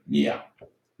gotta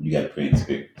pray in the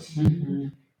spirit.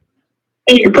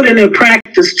 And you put it in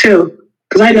practice too.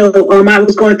 Because I know I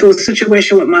was going through a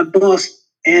situation with my boss,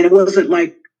 and it wasn't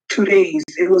like 2 days.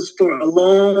 It was for a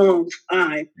long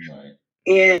time. Right.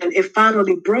 And it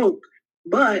finally broke.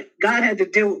 But God had to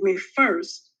deal with me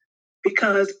first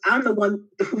because I'm the one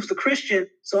who's the Christian.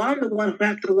 So I'm the one who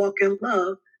has to walk in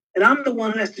love. And I'm the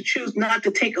one who has to choose not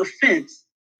to take offense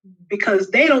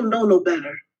because they don't know no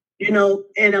better, you know,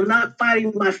 and I'm not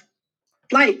fighting my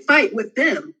fight with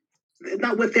them,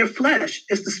 not with their flesh.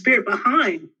 It's the spirit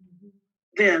behind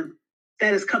them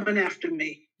that is coming after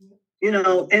me, you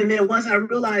know. And then once I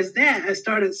realized that, I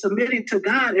started submitting to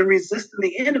God and resisting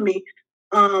the enemy,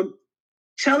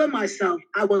 telling myself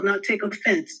I will not take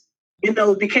offense. You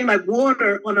know, it became like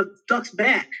water on a duck's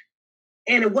back.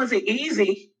 And it wasn't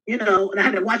easy, you know, and I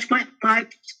had to watch my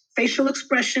facial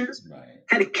expressions,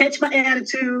 had to catch my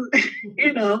attitude,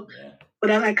 you know. Yeah.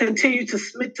 But as I continued to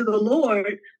submit to the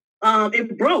Lord,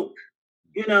 it broke,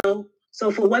 you know. So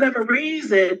for whatever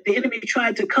reason, the enemy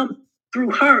tried to come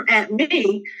through her at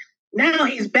me. Now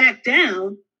he's back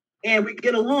down and we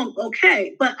get along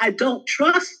okay. But I don't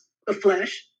trust the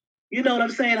flesh. You know what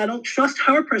I'm saying? I don't trust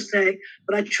her per se,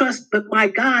 but I trust my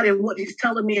God and what he's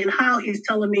telling me and how he's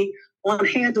telling me on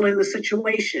handling the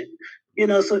situation. You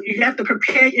know, so you have to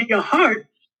prepare in your heart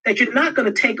that you're not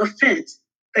going to take offense,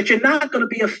 that you're not going to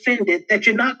be offended, that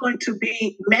you're not going to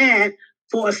be mad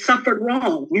for a suffered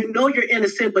wrong. You know you're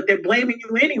innocent, but they're blaming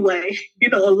you anyway, you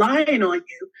know, or lying on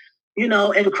you, you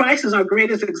know, and Christ is our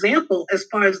greatest example as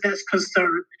far as that's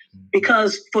concerned.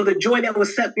 Because for the joy that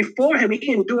was set before him,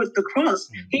 he endured the cross.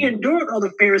 He endured all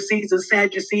the Pharisees and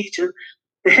Sadducees and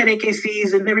the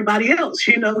Hedecases and everybody else.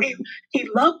 You know, he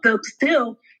loved them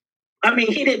still. I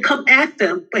mean, he didn't come at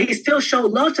them, but he still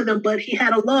showed love to them. But he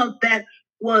had a love that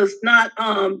was not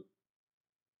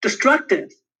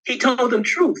destructive. He told them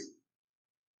truth.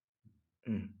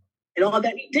 And all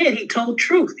that he did, he told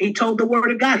truth. He told the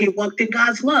word of God. He walked in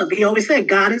God's love. He always said,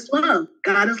 God is love.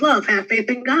 God is love. Have faith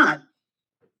in God.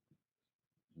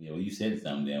 Yeah, well, you said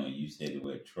something there when you said the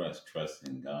word trust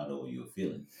in God over your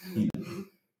feelings. You know?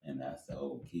 And that's the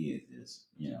whole key is this,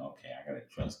 you know, okay, I gotta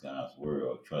trust God's word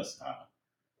or trust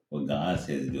what God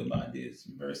says to do about this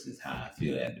versus how I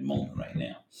feel at the moment right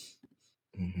now.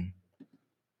 Mm-hmm.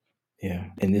 Yeah.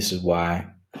 And this is why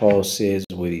Paul says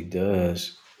what he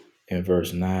does in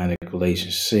verse 9 of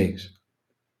Galatians 6.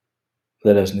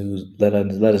 Let us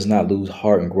not lose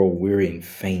heart and grow weary and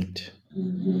faint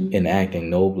in acting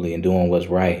nobly and doing what's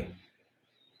right.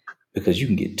 Because you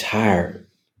can get tired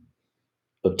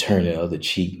of turning the other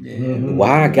cheek. Mm-hmm.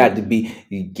 Why I got to be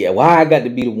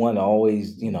the one to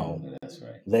always, you know, that's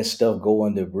right, let stuff go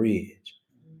under the bridge?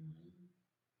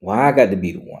 Why I got to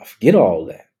be the one? Forget all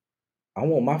that. I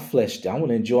want my flesh. I want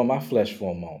to enjoy my flesh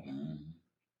for a moment.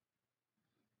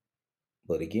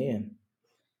 But again,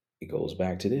 it goes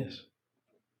back to this.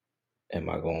 Am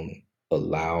I going to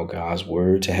allow God's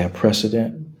word to have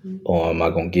precedent, or am I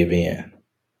going to give in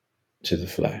to the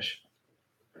flesh?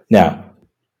 Now,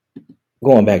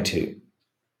 going back to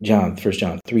John, 1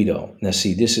 John 3, though. Now,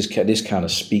 see, this kind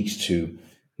of speaks to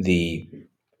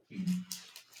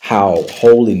how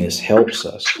holiness helps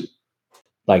us,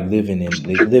 like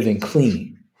living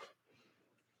clean.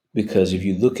 Because if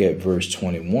you look at verse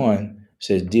 21, it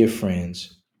says, "Dear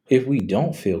friends, if we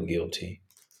don't feel guilty,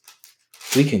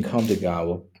 we can come to God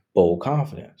with bold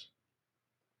confidence."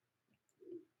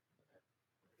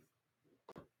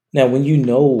 Now, when you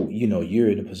know you're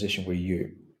in a position where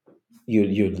you're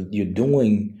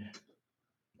doing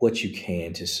what you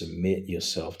can to submit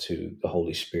yourself to the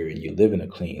Holy Spirit and you're living a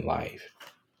clean life,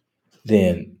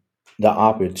 then the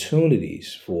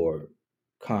opportunities for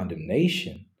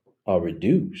condemnation are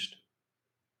reduced.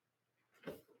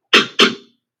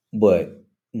 But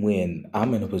when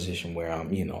I'm in a position where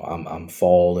I'm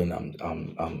falling,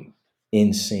 I'm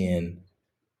in sin,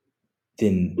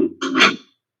 then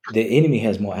the enemy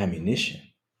has more ammunition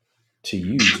to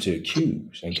use to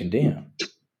accuse and condemn.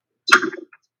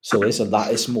 So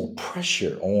it's more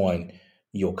pressure on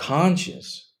your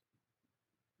conscience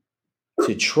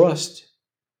to trust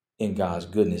in God's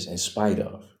goodness in spite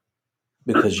of,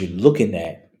 because you're looking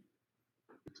at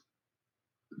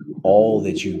all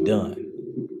that you've done.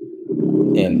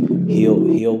 And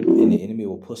and the enemy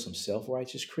will put some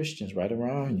self-righteous Christians right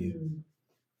around you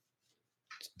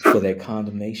for that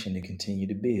condemnation to continue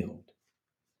to build.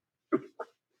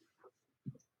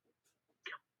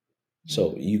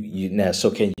 So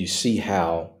so can you see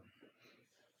how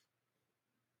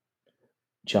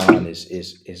John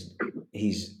is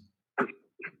he's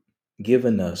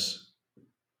given us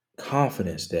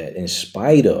confidence that in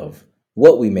spite of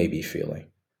what we may be feeling,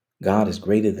 God is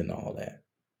greater than all that.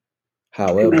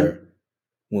 However,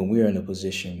 when we're in a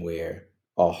position where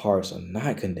our hearts are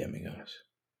not condemning us,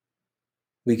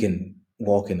 we can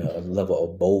walk in a level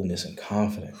of boldness and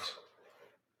confidence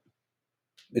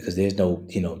because there's no,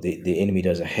 the enemy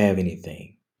doesn't have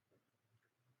anything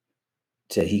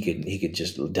that he could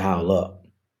just dial up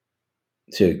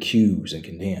to accuse and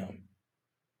condemn.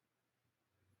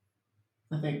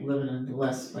 I think living in the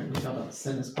less, like we talk about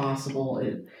sin as possible,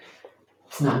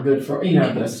 it's not good for,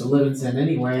 us to live in sin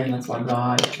anyway, and that's why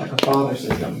God, like a father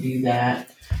says, don't do that.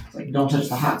 It's like, don't touch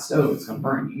the hot stove, it's gonna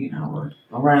burn you, or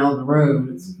around the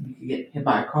road, you can get hit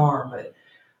by a car. But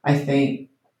I think,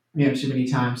 too many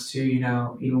times too,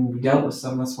 even when we dealt with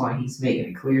someone, that's why he's making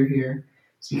it clear here.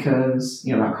 It's because,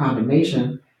 our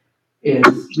condemnation is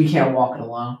we can't walk it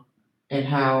alone. And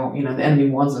how, the enemy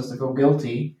wants us to feel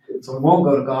guilty, so we won't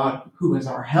go to God, who is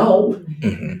our help.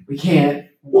 Mm-hmm. We can't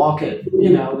walk it,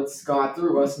 it's God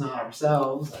through us, not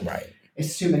ourselves. Right.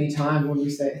 It's too many times when we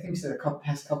say, I think we said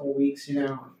past couple of weeks,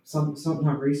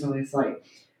 sometime recently, it's like,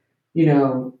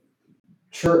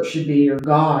 church should be, or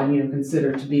God,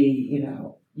 considered to be,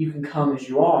 you can come as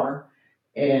you are.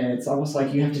 And it's almost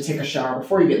like you have to take a shower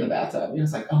before you get in the bathtub.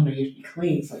 It's like, oh no, you have to be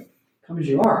clean. It's like, come as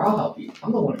you are, I'll help you.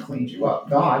 I'm the one who cleans you up.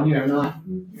 God, not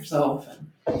yourself.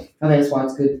 And I think that's why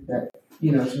it's good that,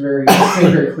 it's very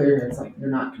clear here. It's like, you're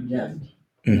not condemned.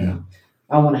 Mm-hmm.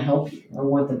 I want to help you. I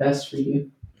want the best for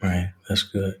you. Right. That's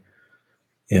good.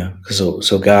 Yeah.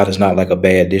 So God is not like a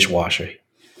bad dishwasher.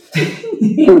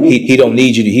 he don't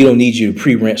need you to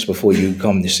pre-rinse before you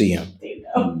come to see him.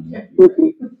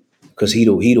 Because he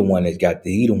the one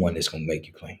that's gonna make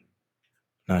you clean.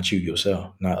 Not you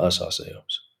yourself, not us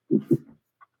ourselves.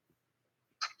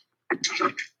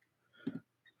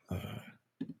 All right.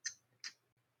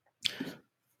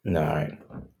 Now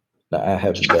I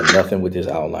haven't done nothing with this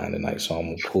outline tonight, so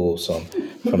I'm gonna pull some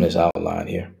from this outline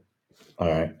here. All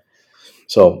right.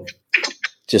 So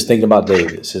just thinking about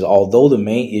David, it says, although the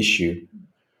main issue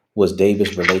was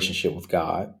David's relationship with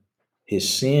God, his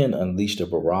sin unleashed a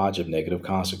barrage of negative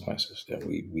consequences that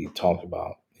we talked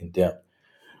about in depth.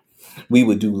 We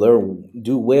would do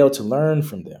well to learn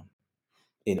from them.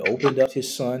 It opened up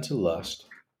his son to lust,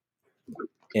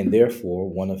 and therefore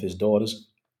one of his daughters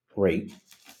rape.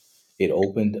 It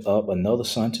opened up another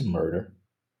son to murder.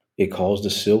 It caused a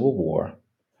civil war,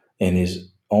 and his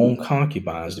own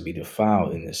concubines to be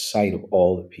defiled in the sight of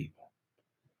all the people.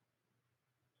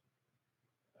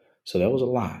 So that was a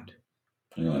lot.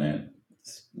 That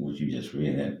what you just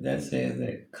read, that says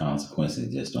that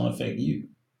consequences just don't affect you.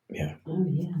 Yeah. Oh,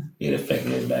 yeah. It affects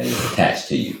everybody that's attached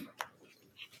to you.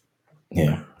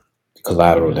 Yeah.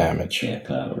 Collateral damage. Yeah,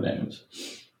 collateral damage.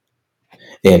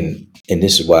 And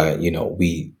this is why,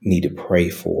 we need to pray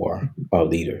for our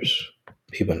leaders,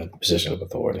 people in a position of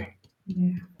authority.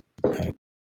 Yeah. Right?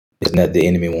 It's not the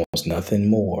enemy wants nothing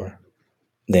more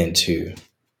than to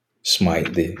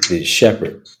smite the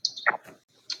shepherd.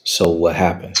 So what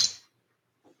happens?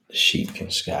 The sheep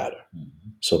can scatter. Mm-hmm.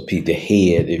 So the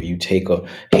head, if you take a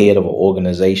head of an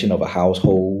organization, of a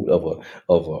household,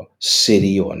 of a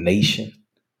city or a nation,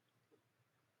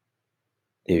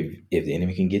 if the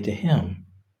enemy can get to him,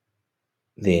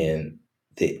 then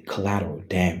the collateral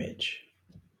damage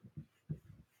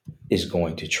is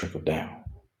going to trickle down.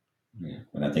 Yeah,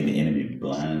 but I think the enemy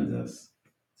blinds us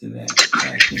to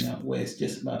that, where it's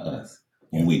just about us.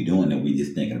 When we're doing it, we're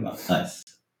just thinking about us.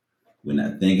 We're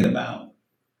not thinking about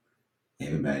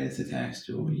everybody that's attached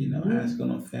to it, how it's going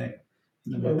to affect,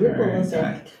 my parents,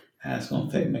 how it's going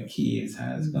to affect my kids,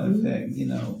 how it's going to affect,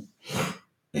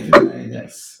 everybody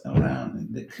that's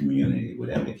around the community,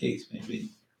 whatever the case may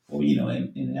be. Or,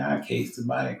 in our case, the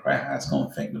body of Christ, how it's going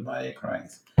to affect the body of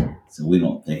Christ. So we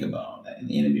don't think about all that. And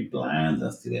the enemy blinds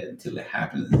us to that until it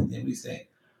happens. And then we say,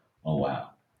 oh,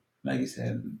 wow. Like you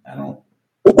said, I don't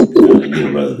get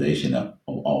a realization of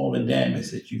all the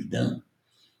damage that you've done.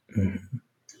 Mm-hmm.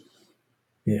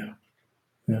 Yeah.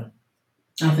 Yeah.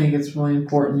 I think it's really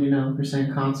important, we're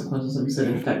saying consequences, like we said,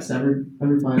 it affects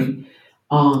everybody.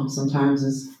 Sometimes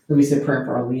it's, like we said, prayer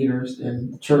for our leaders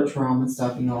in the church realm and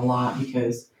stuff, a lot,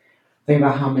 because think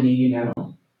about how many,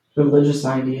 religious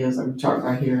ideas, like we talked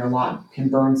about here, a lot can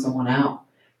burn someone out.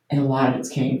 and a lot of it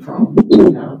came from,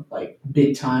 you know, like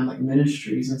big time like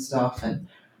ministries and stuff. And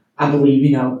I believe,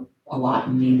 you know, a lot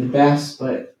in mean the best,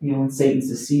 but you know, when Satan's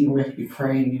deceiving, we have to be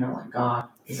praying, you know, like, God,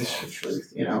 is this your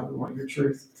truth? You know, we want your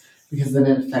truth, because then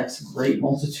it affects great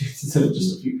multitudes instead of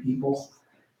just a few people.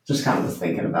 Just kind of was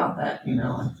thinking about that, you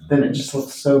know, and then it just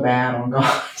looks so bad on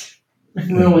God.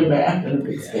 Really bad on a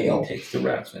big scale. He takes the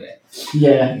raps for that.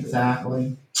 Yeah,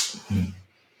 exactly. And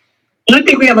I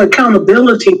think we have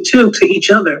accountability too to each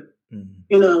other,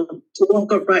 you know, to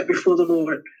walk upright before the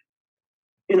Lord,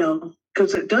 you know,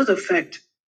 because it does affect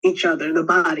each other, the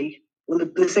body.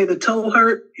 When they say the toe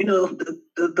hurt, you know,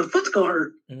 the foot's gonna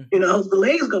hurt, you know, the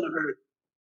leg's gonna hurt.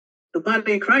 The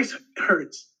body of Christ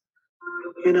hurts,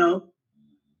 you know.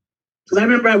 Because I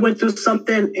remember I went through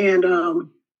something, and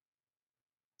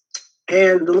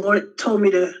the Lord told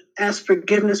me to ask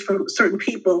forgiveness from certain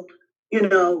people, you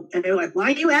know, and they're like, why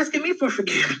are you asking me for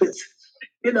forgiveness?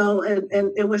 You know, and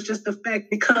it was just the fact,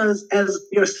 because as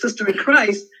your sister in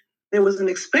Christ, there was an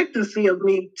expectancy of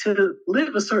me to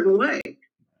live a certain way,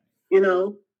 you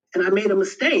know, and I made a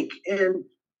mistake. And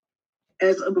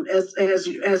as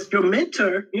your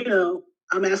mentor, you know,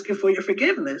 I'm asking for your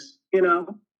forgiveness, you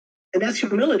know, and that's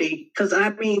humility. Because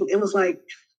I mean, it was like,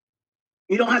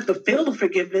 you don't have to feel the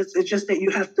forgiveness. It's just that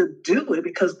you have to do it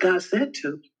because God said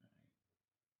to.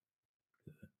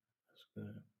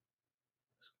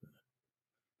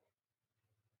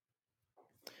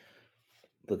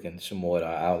 Looking some more at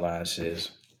our outline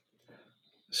says,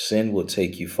 sin will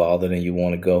take you farther than you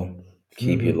want to go,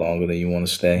 keep you longer than you want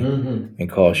to stay, and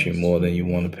cost you more than you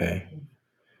want to pay.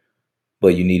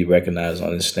 But you need to recognize and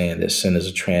understand that sin is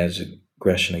a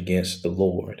transgression against the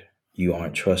Lord. You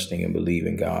aren't trusting and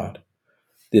believing God.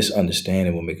 This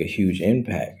understanding will make a huge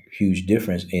impact, huge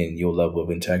difference in your level of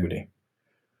integrity.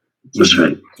 That's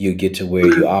right. You get to where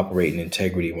you operate in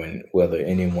integrity when whether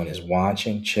anyone is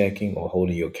watching, checking, or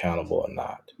holding you accountable or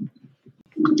not.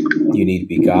 You need to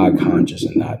be God conscious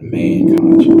and not man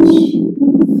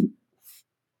conscious.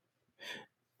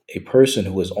 A person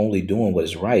who is only doing what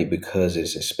is right because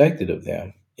it's expected of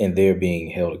them and they're being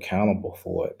held accountable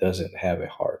for it doesn't have a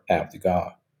heart after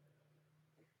God.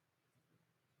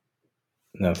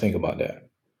 Now think about that.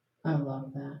 I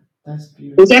love that. That's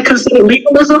beautiful. Is that considered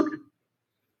legalism?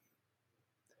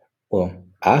 Well,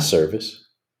 eye service.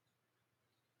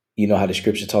 You know how the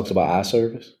scripture talks about eye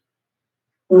service?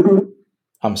 Mm-hmm.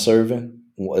 I'm serving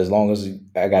as long as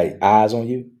I got eyes on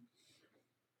you.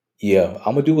 Yeah,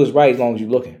 I'm gonna do what's right as long as you're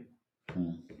looking.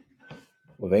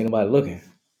 Well, if ain't nobody looking,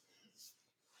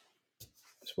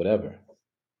 it's whatever.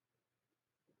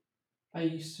 I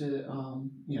used to,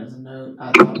 you know, as a note,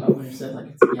 I thought about when you said like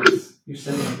it's against, you're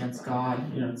sinning against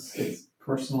God. You know, it's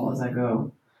personal as I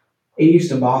go. It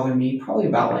used to bother me probably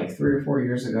about like 3 or 4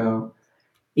 years ago.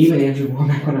 Even Andrew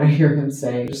Womack, when I hear him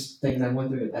say just things I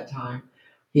went through at that time,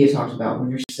 he had talked about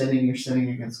when you're sinning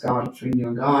against God, between you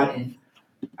and God. And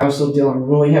I was still dealing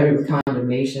really heavy with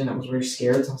condemnation. I was very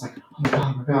scared. So I was like,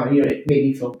 oh my God, you know, it made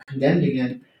me feel condemned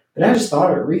again. But I just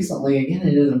thought of it recently. Again,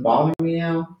 it doesn't bother me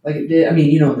now. Like it did. I mean,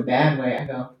 you know, in the bad way, I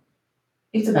go,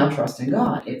 it's about trusting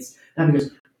God. It's not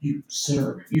because you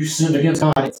sinned against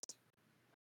God. It's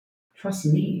trust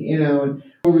me, you know. And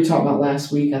what we talked about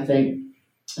last week, I think,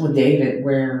 with David,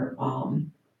 where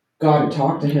God had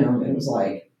talked to him and was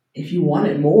like, if you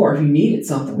wanted more, if you needed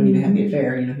something when you had the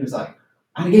affair, you know, he was like,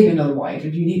 I gave you another wife.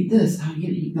 If you need this, I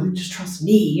give you, like, just trust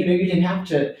me. You know, you didn't have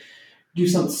to do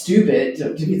something stupid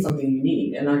to get something you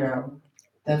need. And I go,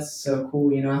 that's so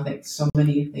cool. You know, I think so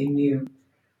many, if they knew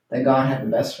that God had the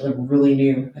best for them, really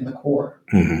knew in the core,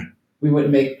 we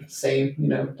wouldn't make the same, you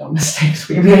know, dumb mistakes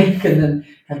we make and then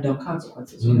have dumb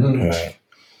consequences. You know?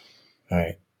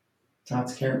 Right.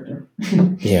 God's character.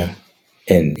 Yeah.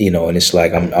 And you know, and it's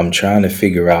like I'm trying to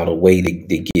figure out a way to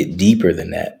get deeper than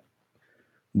that.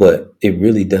 But it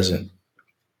really doesn't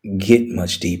get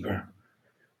much deeper.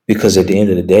 Because at the end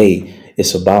of the day,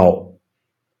 it's about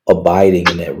abiding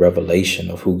in that revelation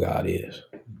of who God is.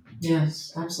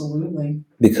 Yes, absolutely.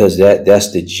 Because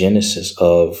that's the genesis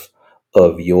of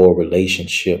your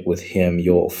relationship with him,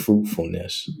 your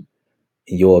fruitfulness,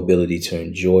 and your ability to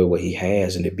enjoy what he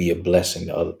has and to be a blessing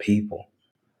to other people.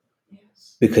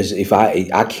 Yes. Because if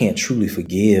I can't truly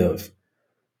forgive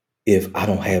if I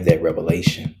don't have that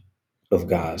revelation of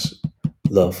God's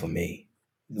love for me,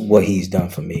 what he's done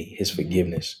for me, his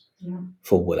forgiveness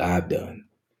for what I've done.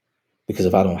 Because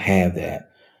if I don't have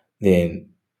that, then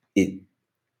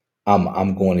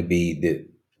I'm going to be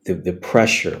the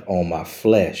pressure on my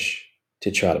flesh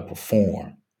to try to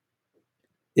perform.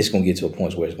 It's going to get to a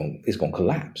point where it's going to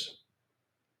collapse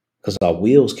because our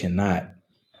wills cannot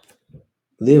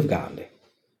live godly.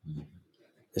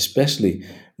 especially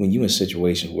when you're in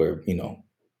situations where,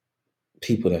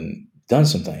 people done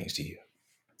some things to you.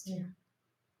 Yeah.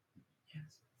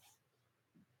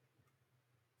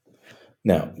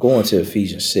 Now, going to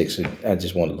Ephesians 6, I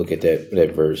just want to look at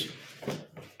that verse.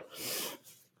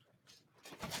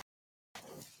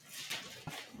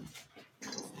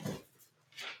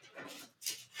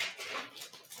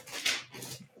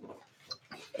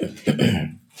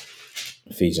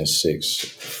 Ephesians 6,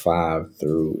 5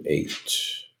 through 8.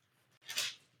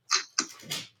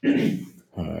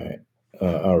 All right.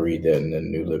 I'll read that in the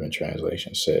New Living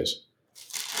Translation. It says,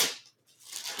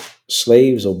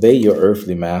 slaves, obey your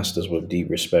earthly masters with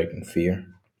deep respect and fear.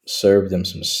 Serve them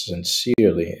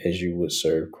sincerely as you would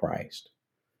serve Christ.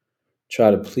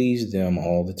 Try to please them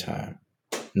all the time,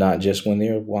 not just when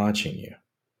they're watching you.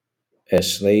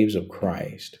 As slaves of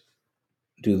Christ,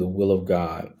 do the will of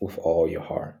God with all your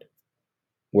heart.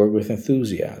 Work with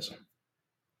enthusiasm,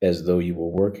 as though you were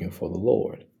working for the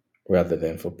Lord rather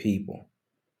than for people.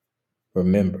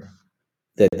 Remember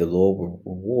that the Lord will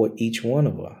reward each one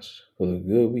of us for the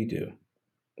good we do,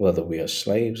 whether we are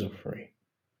slaves or free.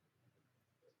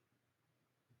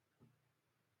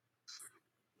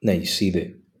 Now you see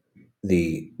that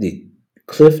the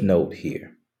cliff note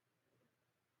here.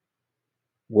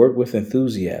 Work with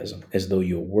enthusiasm as though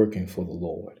you're working for the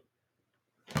Lord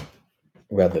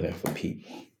rather than for people.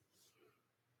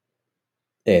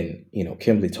 And,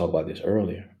 Kimberly talked about this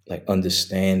earlier, like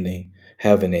understanding,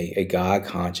 having a God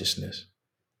consciousness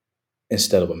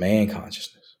instead of a man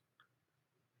consciousness.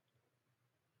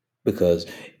 Because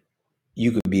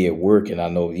you could be at work, and I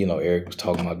know, Eric was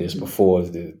talking about this before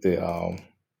the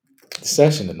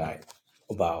session tonight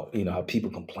about, how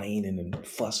people complaining and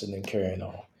fussing and carrying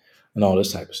on and all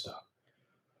this type of stuff.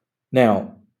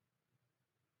 Now,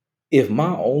 if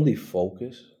my only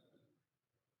focus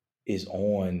is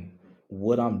on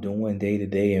what I'm doing day to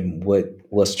day and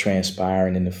what's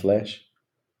transpiring in the flesh,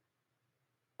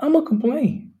 I'm gonna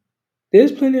complain.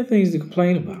 There's plenty of things to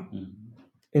complain about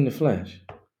in the flesh,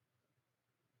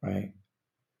 right?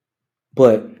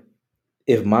 But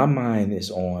if my mind is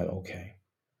on, okay,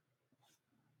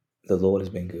 the Lord has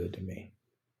been good to me,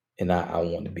 and I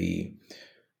want to be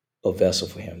a vessel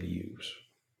for Him to use,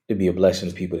 to be a blessing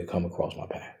to people that come across my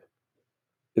path.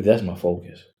 If that's my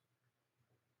focus,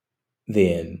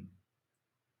 then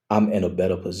I'm in a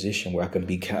better position where I can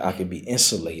be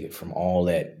insulated from all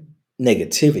that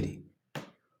negativity.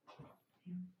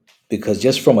 Because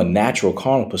just from a natural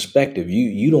carnal perspective,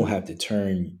 you don't have to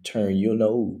turn your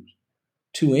nose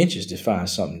 2 inches to find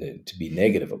something to be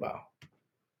negative about,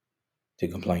 to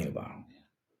complain about,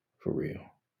 for real.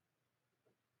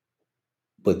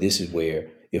 But this is where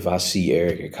if I see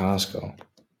Eric at Costco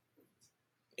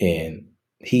and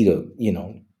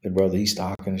the brother, he's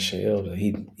stocking the shelves and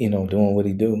he, doing what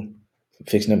he do,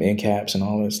 fixing them end caps and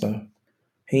all that stuff.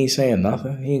 He ain't saying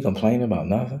nothing. He ain't complaining about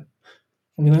nothing.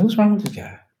 I mean, like, what's wrong with this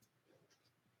guy?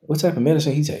 What type of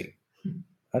medicine he take?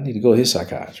 I need to go to his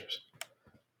psychiatrist.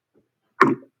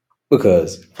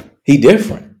 Because he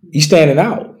different. He's standing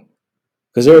out.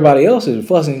 Because everybody else is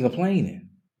fussing and complaining.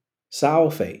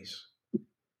 Sour face.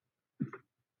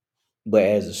 But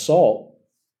as a salt,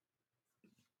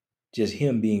 just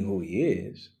him being who he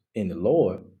is in the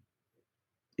Lord,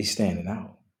 he's standing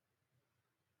out.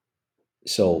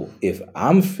 So if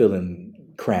I'm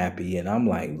feeling crappy and I'm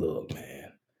like, look,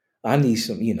 man, I need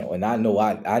some, and I know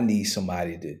I need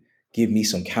somebody to give me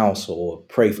some counsel or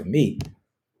pray for me.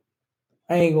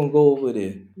 I ain't going to go over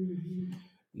to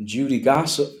Judy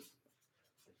Gossip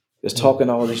that's talking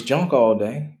all this junk all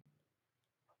day.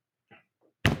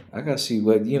 I got to see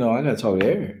what, I got to talk to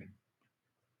Eric.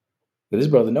 But this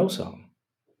brother knows something.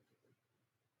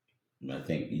 I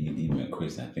think even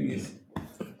Chris, I think it's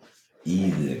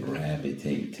easy to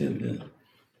gravitate to the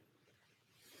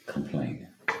complaining.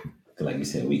 Because like you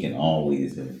said, we can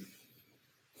always,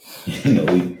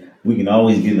 we can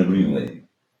always get in agreement with it.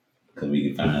 Because we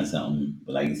can find something.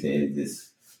 But like you said,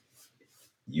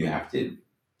 you have to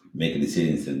make a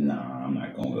decision and say, nah, I'm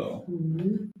not going to go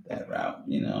that route.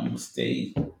 I'm going to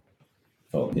stay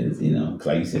focused, Because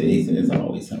like you said, there's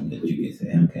always something that you can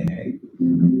say, okay, hey,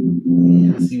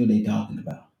 I see what they're talking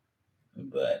about.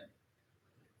 But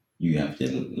you have to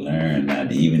learn not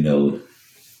to, even though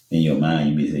in your mind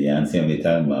you be saying, yeah, I understand what they're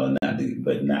talking about,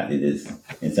 but not to just,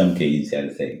 in some cases you just have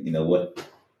to say, you know what,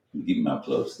 keep my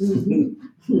close.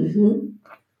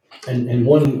 And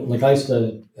one, like I used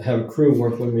to have a crew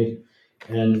work with me,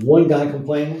 and one guy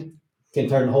complaining can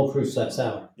turn the whole crew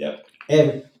sour. Yep.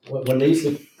 When they used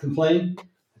to complain, I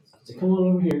said, come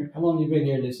on over here. How long have you been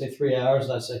here? And they say 3 hours.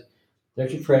 And I say,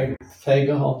 there's your pray. Okay,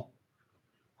 go home.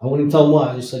 I wouldn't even tell them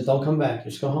why. I just said, don't come back.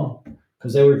 Just go home.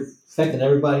 because they were affecting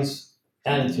everybody's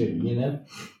attitude, you know.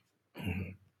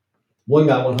 One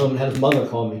guy went home and had his mother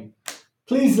call me.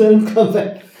 Please let him come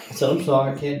back. I said, I'm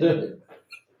sorry, I can't do it.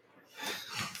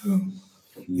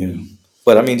 Yeah.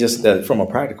 But I mean, just that from a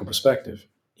practical perspective,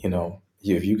 you know,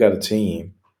 if you got a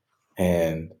team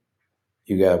and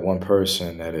you got one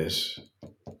person that is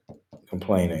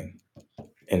complaining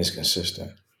and is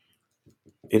consistent,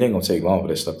 it ain't gonna take long for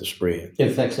that stuff to spread. It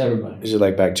affects everybody. It's just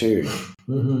like bacteria.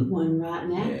 Mm-hmm. One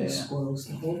rotten apple spoils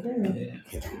the whole barrel.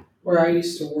 Where I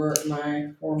used to work,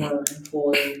 my former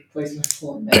employee, placed me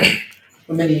full of men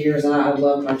for many years, and I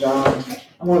love my job.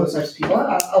 I'm one of those types of people.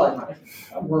 I like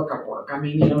my work. I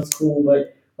mean, it's cool,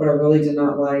 but what I really did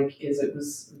not like is it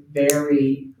was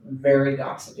very, very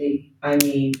gossipy. I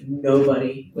mean,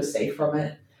 nobody was safe from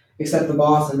it except the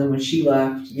boss. And then when she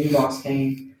left, new boss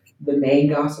came. The main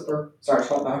gossiper started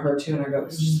talking about her too, and I go,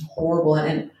 it's just horrible.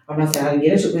 And I'm not saying I didn't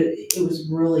get into it, but it was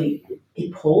really,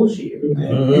 it pulls you. Mm-hmm.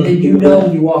 And then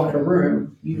when you walk in a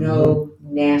room,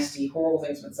 nasty, horrible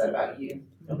things been said about you.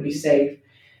 Nobody's safe.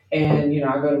 And,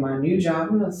 I go to my new job.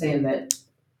 I'm not saying that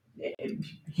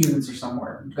humans are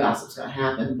somewhere, gossip's going to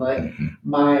happen, but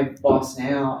my boss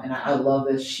now, and I love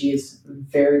this, she is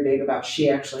very big about, she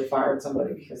actually fired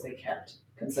somebody because they kept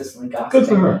consistently gossiping. Good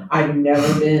for her. I've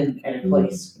never been at a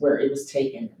place where it was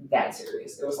taken that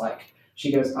serious. It was like,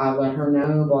 she goes, I let her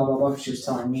know, blah, blah, blah. She was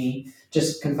telling me,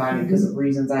 just confiding because of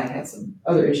reasons I had some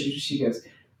other issues. She goes,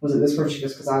 was it this person? She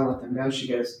goes, because I let them go. She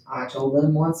goes, I told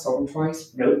them once, told them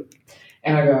twice. Nope.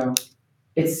 And I go,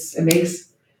 it makes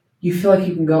you feel like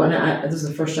you can go, and this is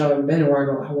the first job I've ever been in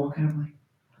where I walk in, I'm like,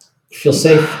 You feel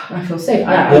safe. I feel safe.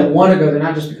 I want to go there,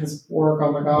 not just because of work,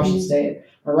 oh my gosh, and stay at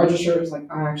my register. It's like,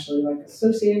 I actually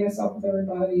associate myself with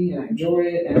everybody, and I enjoy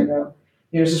it, and I go,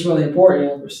 it's just really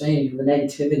important, like we're saying, the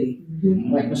negativity,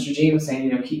 like Mr. G was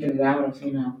saying, keeping it out of,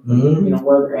 where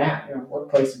we're at,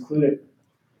 workplace included.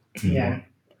 Yeah.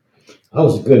 I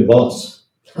was a good boss.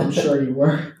 I'm sure you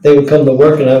were. They would come to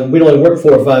work, and we'd only work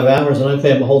 4 or 5 hours, and I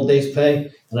pay them a whole day's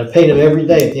pay, and I paid them every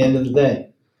day at the end of the day.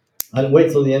 I didn't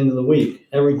wait till the end of the week.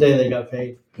 Every day they got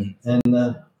paid, and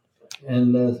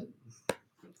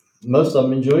most of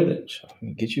them enjoyed it.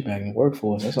 Get you back in the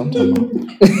workforce. That's what I'm talking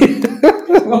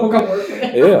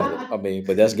about. Yeah, I mean,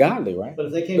 but that's godly, right? But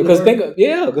if they came because to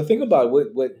work, think about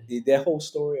what that whole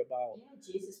story about.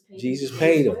 Jesus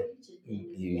paid them.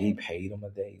 He paid them a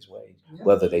day's wage,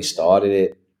 whether they started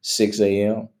at 6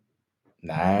 a.m.,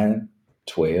 9,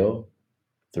 12,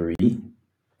 3.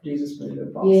 Jesus paid the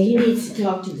boss. Yeah, he needs to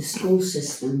talk to the school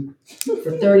system.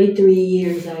 For 33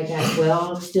 years, I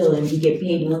got, still, and you get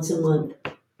paid once a month.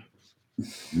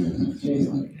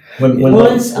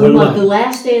 Once a month, the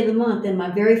last day of the month. In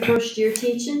my very first year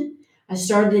teaching, I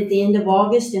started at the end of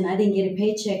August, and I didn't get a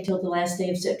paycheck till the last day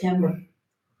of September.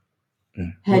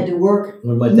 Had to work,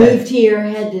 moved here,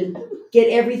 had to get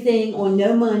everything on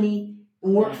no money,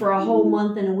 and work for a whole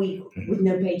month and a week with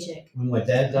no paycheck. When my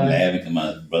dad died, laughing to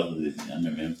my brother, I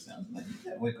remember him saying, like, you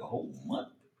got to work a whole month?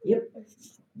 Yep.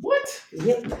 What?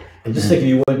 Yep. And just think if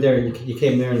you went there and you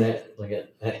came there in that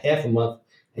a half a month,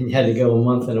 and you had to go a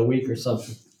month and a week or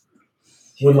something.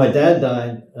 When my dad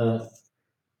died, the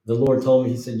Lord told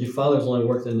me, he said, your father's only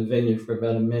worked in the vineyard for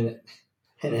about a minute.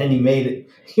 And he made it.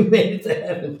 He made it to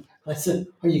heaven. I said,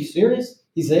 are you serious?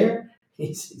 He's there?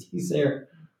 He's there.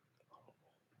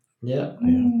 Yeah.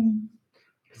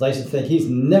 Because I used to think he's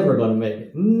never going to make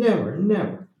it.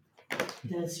 Never.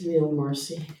 That's real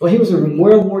mercy. Well, he was a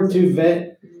World War II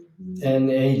vet, and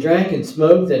he drank and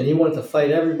smoked, and he wanted to fight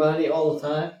everybody all the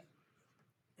time.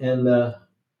 And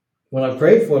when I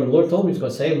prayed for him, the Lord told me he was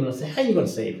going to save him. And I said, how are you going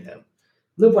to save him?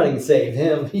 Nobody can save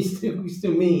him. He's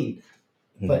too mean.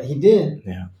 But he did.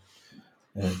 Yeah.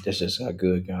 That's just how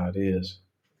good God is.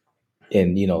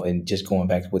 And, and just going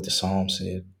back to what the Psalm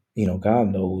said,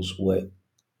 God knows what,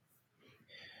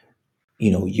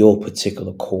 your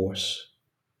particular course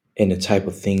and the type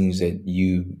of things that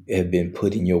you have been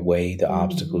put in your way, the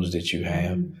obstacles that you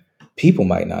have. People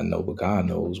might not know, but God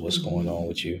knows what's going on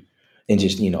with you. And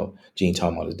just, Gene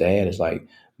talking about his dad, is like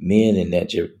men in that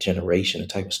generation, the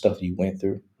type of stuff you went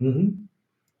through. Mm-hmm.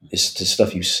 It's the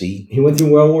stuff you see. He went through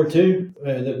World War II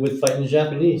with fighting the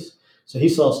Japanese. So he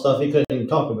saw stuff he couldn't even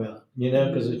talk about,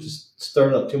 because it just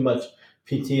stirred up too much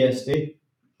PTSD.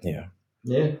 Yeah.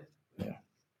 Yeah.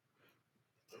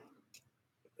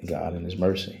 God in his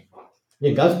mercy.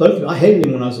 Yeah, God spoke to me. I hated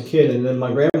him when I was a kid. And then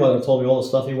my grandmother told me all the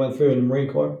stuff he went through in the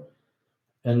Marine Corps.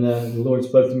 And the Lord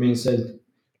spoke to me and said,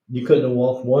 you couldn't have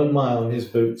walked 1 mile in his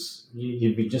boots.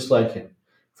 You'd be just like him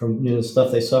from the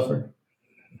stuff they suffered.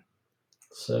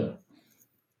 So.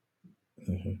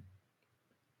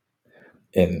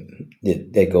 And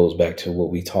that goes back to what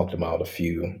we talked about a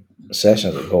few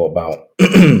sessions ago about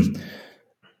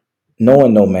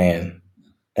knowing no man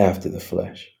after the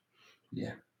flesh.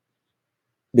 Yeah.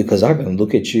 Because I can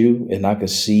look at you and I can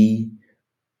see,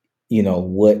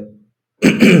 what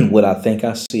what I think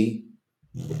I see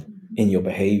in your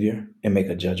behavior and make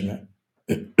a judgment.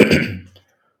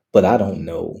 But I don't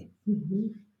know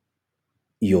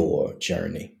your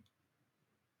journey,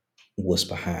 what's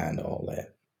behind all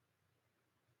that,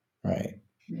 right?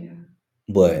 Yeah.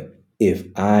 But if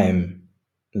I'm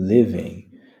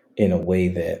living in a way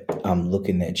that I'm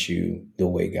looking at you the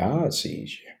way God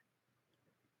sees you,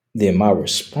 then my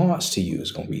response to you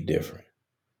is going to be different.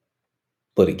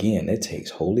 But again, that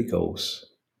takes Holy Ghost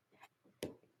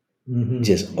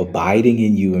just abiding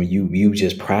in you, and you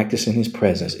just practicing his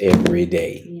presence every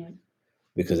day. Yeah.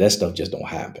 Because that stuff just don't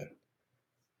happen.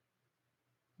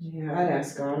 Yeah, I'd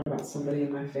ask God about somebody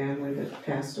in my family that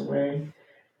passed away,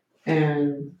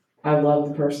 and I love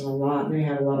the person a lot. They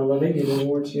had a lot of love. They knew the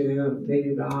Lord too. They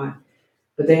knew God,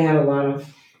 but they had a lot of.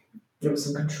 There was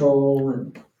some control,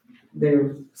 and they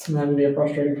were sometimes be a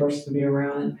frustrating person to be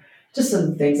around. And just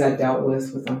some things I dealt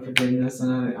with unforgiveness,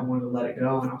 and I wanted to let it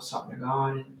go. And I was talking to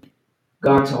God, and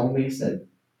God told me, he said,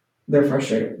 they're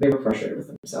frustrated. They were frustrated with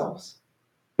themselves.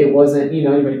 It wasn't,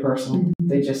 anybody personal.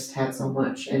 They just had so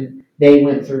much, and they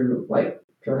went through like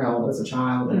pure hell as a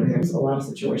child, and there was a lot of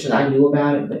situations I knew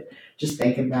about it, but just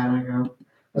thinking about it, I go,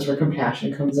 that's where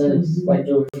compassion comes in. It's like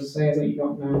George was saying, that you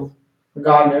don't know, but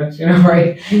God knows,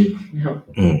 right?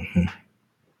 Mm-hmm.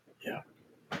 Yeah.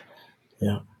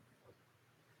 Yeah.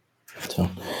 So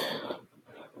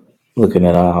looking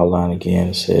at our outline again,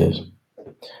 it says,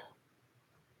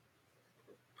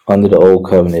 under the old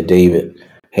covenant, David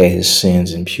had his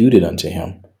sins imputed unto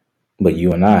him. But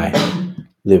you and I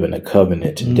live in a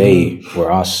covenant today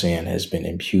where our sin has been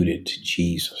imputed to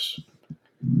Jesus.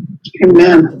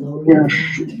 Amen. Yeah.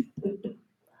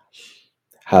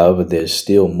 However, there's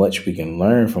still much we can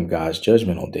learn from God's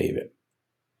judgment on David.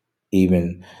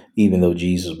 Even though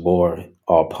Jesus bore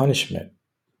all punishment,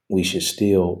 we should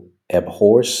still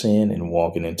abhor sin and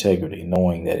walk in integrity,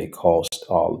 knowing that it cost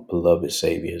our beloved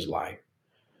Savior his life.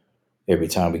 Every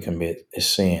time we commit a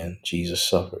sin, Jesus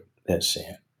suffered that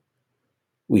sin.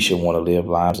 We should want to live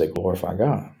lives that glorify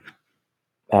God.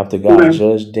 After God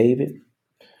judged David,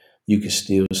 you can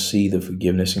still see the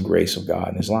forgiveness and grace of God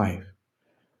in his life.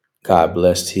 God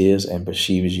blessed his and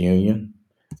Bathsheba's union,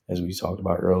 as we talked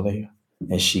about earlier,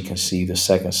 and she conceived a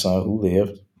second son who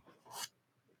lived.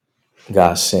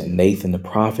 God sent Nathan the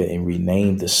prophet and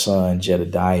renamed the son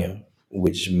Jedediah,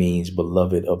 which means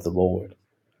beloved of the Lord.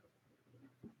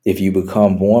 If you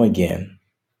become born again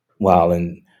while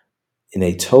in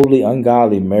a totally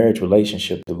ungodly marriage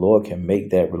relationship, the Lord can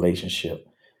make that relationship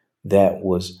that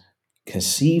was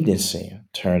conceived in sin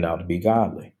turned out to be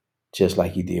godly, just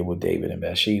like he did with David and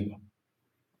Bathsheba.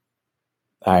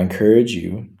 I encourage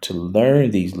you to learn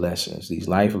these lessons, these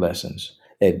life lessons,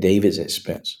 at David's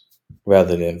expense,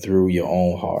 rather than through your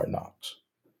own hard knocks.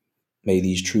 May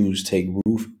these truths take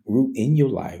root in your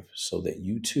life so that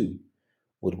you too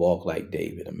would walk like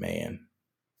David, a man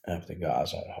after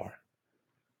God's own heart.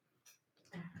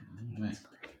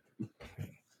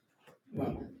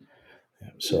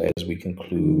 So as we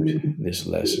conclude this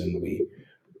lesson, we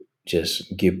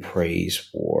just give praise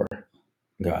for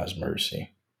God's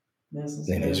mercy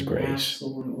and his grace.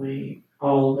 Absolutely.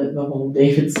 All of it, the whole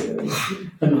David series.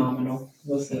 Phenomenal.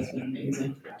 This has been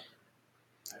amazing.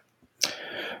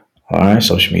 All right,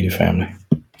 social media family.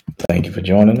 Thank you for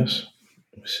joining us.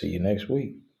 See you next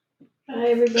week. Bye,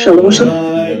 everybody. Shalom.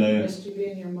 Nice to be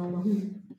in here, Mama.